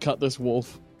uppercut this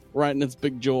wolf right in its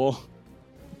big jaw.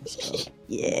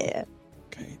 Yeah.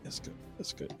 Okay, that's good.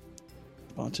 That's good.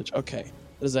 Advantage. Okay,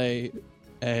 that is a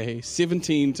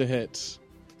 17 to hit.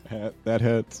 That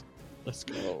hits. Let's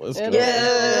go. Let's Yeah. go.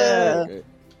 Yeah. Okay.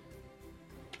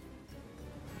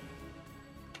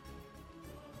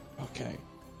 Okay.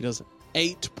 He does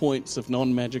 8 points of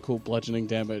non-magical bludgeoning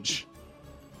damage.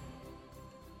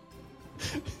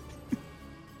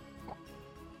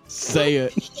 Say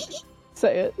it.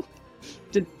 Say it.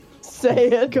 Did- Say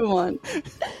it. Come on.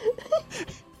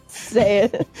 Say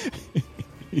it.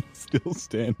 He's still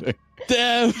standing.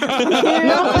 Damn.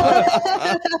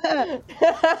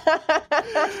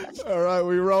 All right,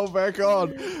 we roll back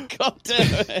on. God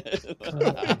damn it.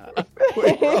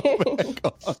 We roll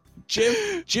back on.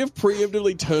 Jeff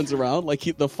preemptively turns around like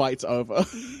the fight's over.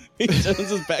 He turns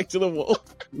his back to the wolf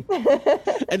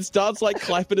and starts like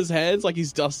clapping his hands like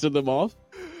he's dusted them off.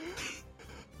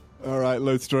 All right,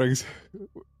 load strings.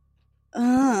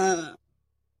 Well,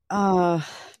 they're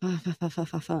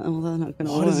not gonna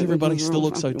Why work. does everybody still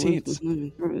look so tense?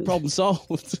 Problem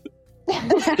solved.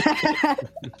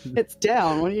 It's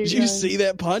down. What are you? Did you guys- see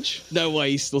that punch? No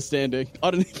way he's still standing.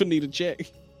 I don't even need to check.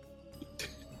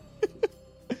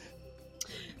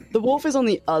 The wolf is on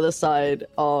the other side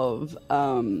of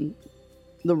the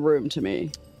room to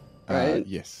me. right?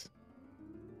 Yes.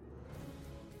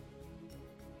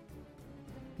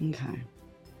 Okay.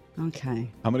 I'm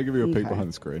going to give you a peek Okay. behind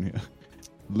the screen here.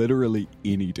 Literally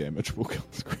any damage will kill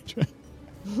this creature.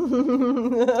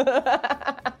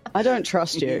 I don't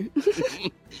trust you.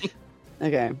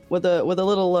 Okay, with a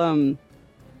little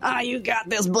you got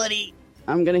this, buddy.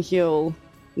 I'm gonna heal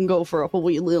Gopher up a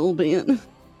wee little bit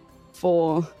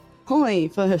for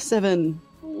 7.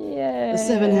 Yay.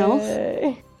 7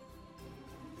 health.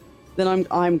 Then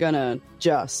I'm gonna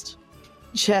just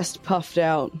chest puffed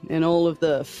out in all of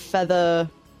the feather.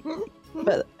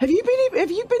 But have you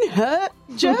been hurt,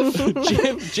 Jeff?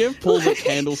 Jeff pulls a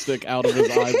candlestick out of his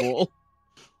eyeball.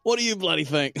 What do you bloody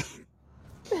think?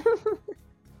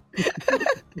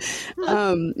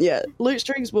 Yeah,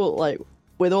 Lutestrings will, like,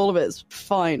 with all of its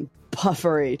fine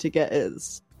puffery to get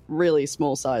its really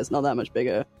small size, not that much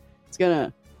bigger, it's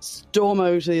gonna storm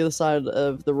over to the other side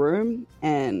of the room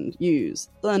and use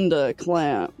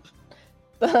Thunderclamp.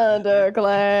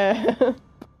 Thunderclap.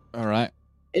 All right.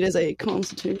 It is a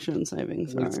Constitution saving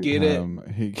throw. Let's get it.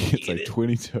 He gets a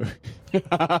 22.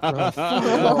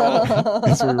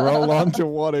 As we roll on to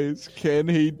Waddies, can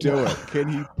he do it? Can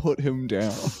he put him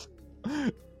down?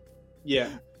 Yeah.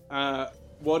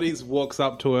 Waddies walks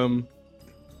up to him.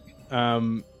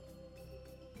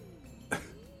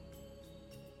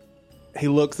 He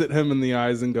looks at him in the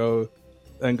eyes and goes,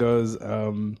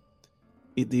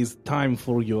 "It is time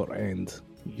for your end.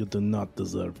 You do not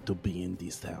deserve to be in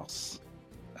this house."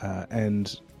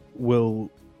 And will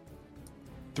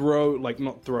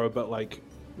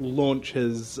launch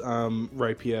his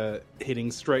rapier heading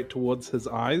straight towards his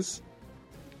eyes.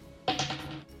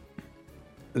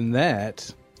 And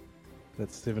that's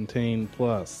 17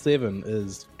 plus 7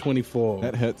 is 24.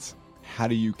 That hits. How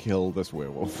do you kill this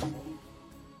werewolf?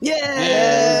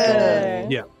 Yeah!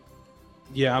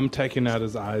 Yeah, I'm taking out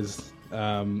his eyes.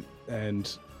 And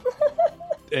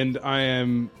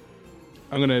I'm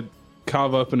gonna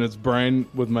carve open its brain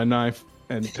with my knife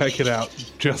and take it out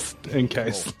just in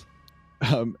case.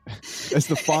 As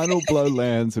the final blow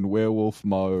lands and Werewolf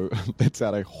Mo lets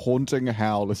out a haunting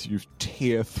howl as you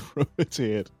tear through its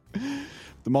head.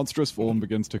 The monstrous form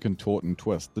begins to contort and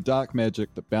twist. The dark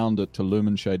magic that bound it to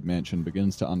Lumenshade Mansion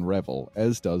begins to unravel,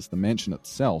 as does the mansion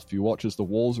itself. You watch as the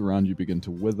walls around you begin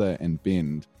to wither and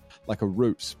bend, like a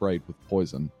root sprayed with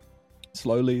poison.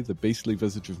 Slowly, the beastly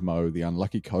visage of Mo, the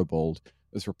unlucky kobold,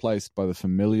 is replaced by the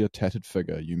familiar tattered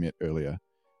figure you met earlier.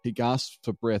 He gasps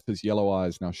for breath, his yellow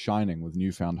eyes now shining with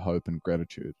newfound hope and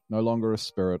gratitude. No longer a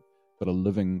spirit, but a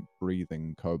living,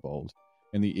 breathing kobold.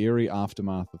 In the eerie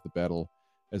aftermath of the battle,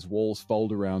 as walls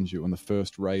fold around you and the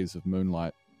first rays of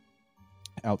moonlight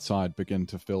outside begin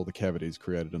to fill the cavities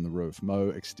created in the roof, Mo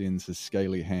extends his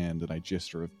scaly hand in a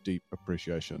gesture of deep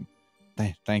appreciation.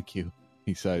 Thank you,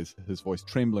 he says, his voice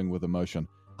trembling with emotion.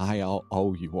 I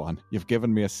owe you one. You've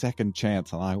given me a second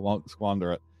chance and I won't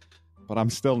squander it. But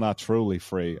I'm still not truly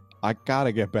free. I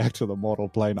gotta get back to the mortal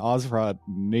plane. Ozra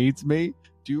needs me.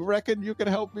 Do you reckon you can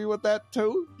help me with that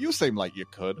too? You seem like you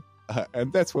could.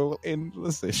 And that's where we'll end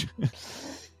the session.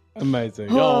 Amazing.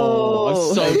 Oh,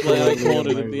 I'm so glad I caught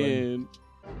it at the Amazing. end.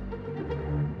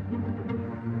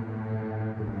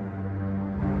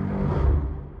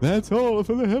 That's all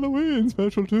for the Halloween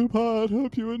special 2-part.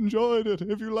 Hope you enjoyed it.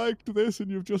 If you liked this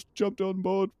and you've just jumped on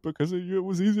board because it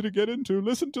was easy to get into,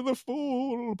 listen to the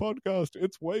full podcast.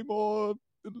 It's way more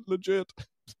legit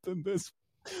than this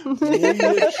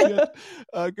weird shit.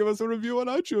 Give us a review on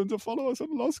iTunes or follow us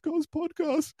on Lost Cause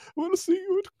Podcast. We'll see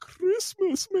you at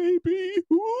Christmas, maybe.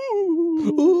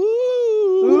 Ooh.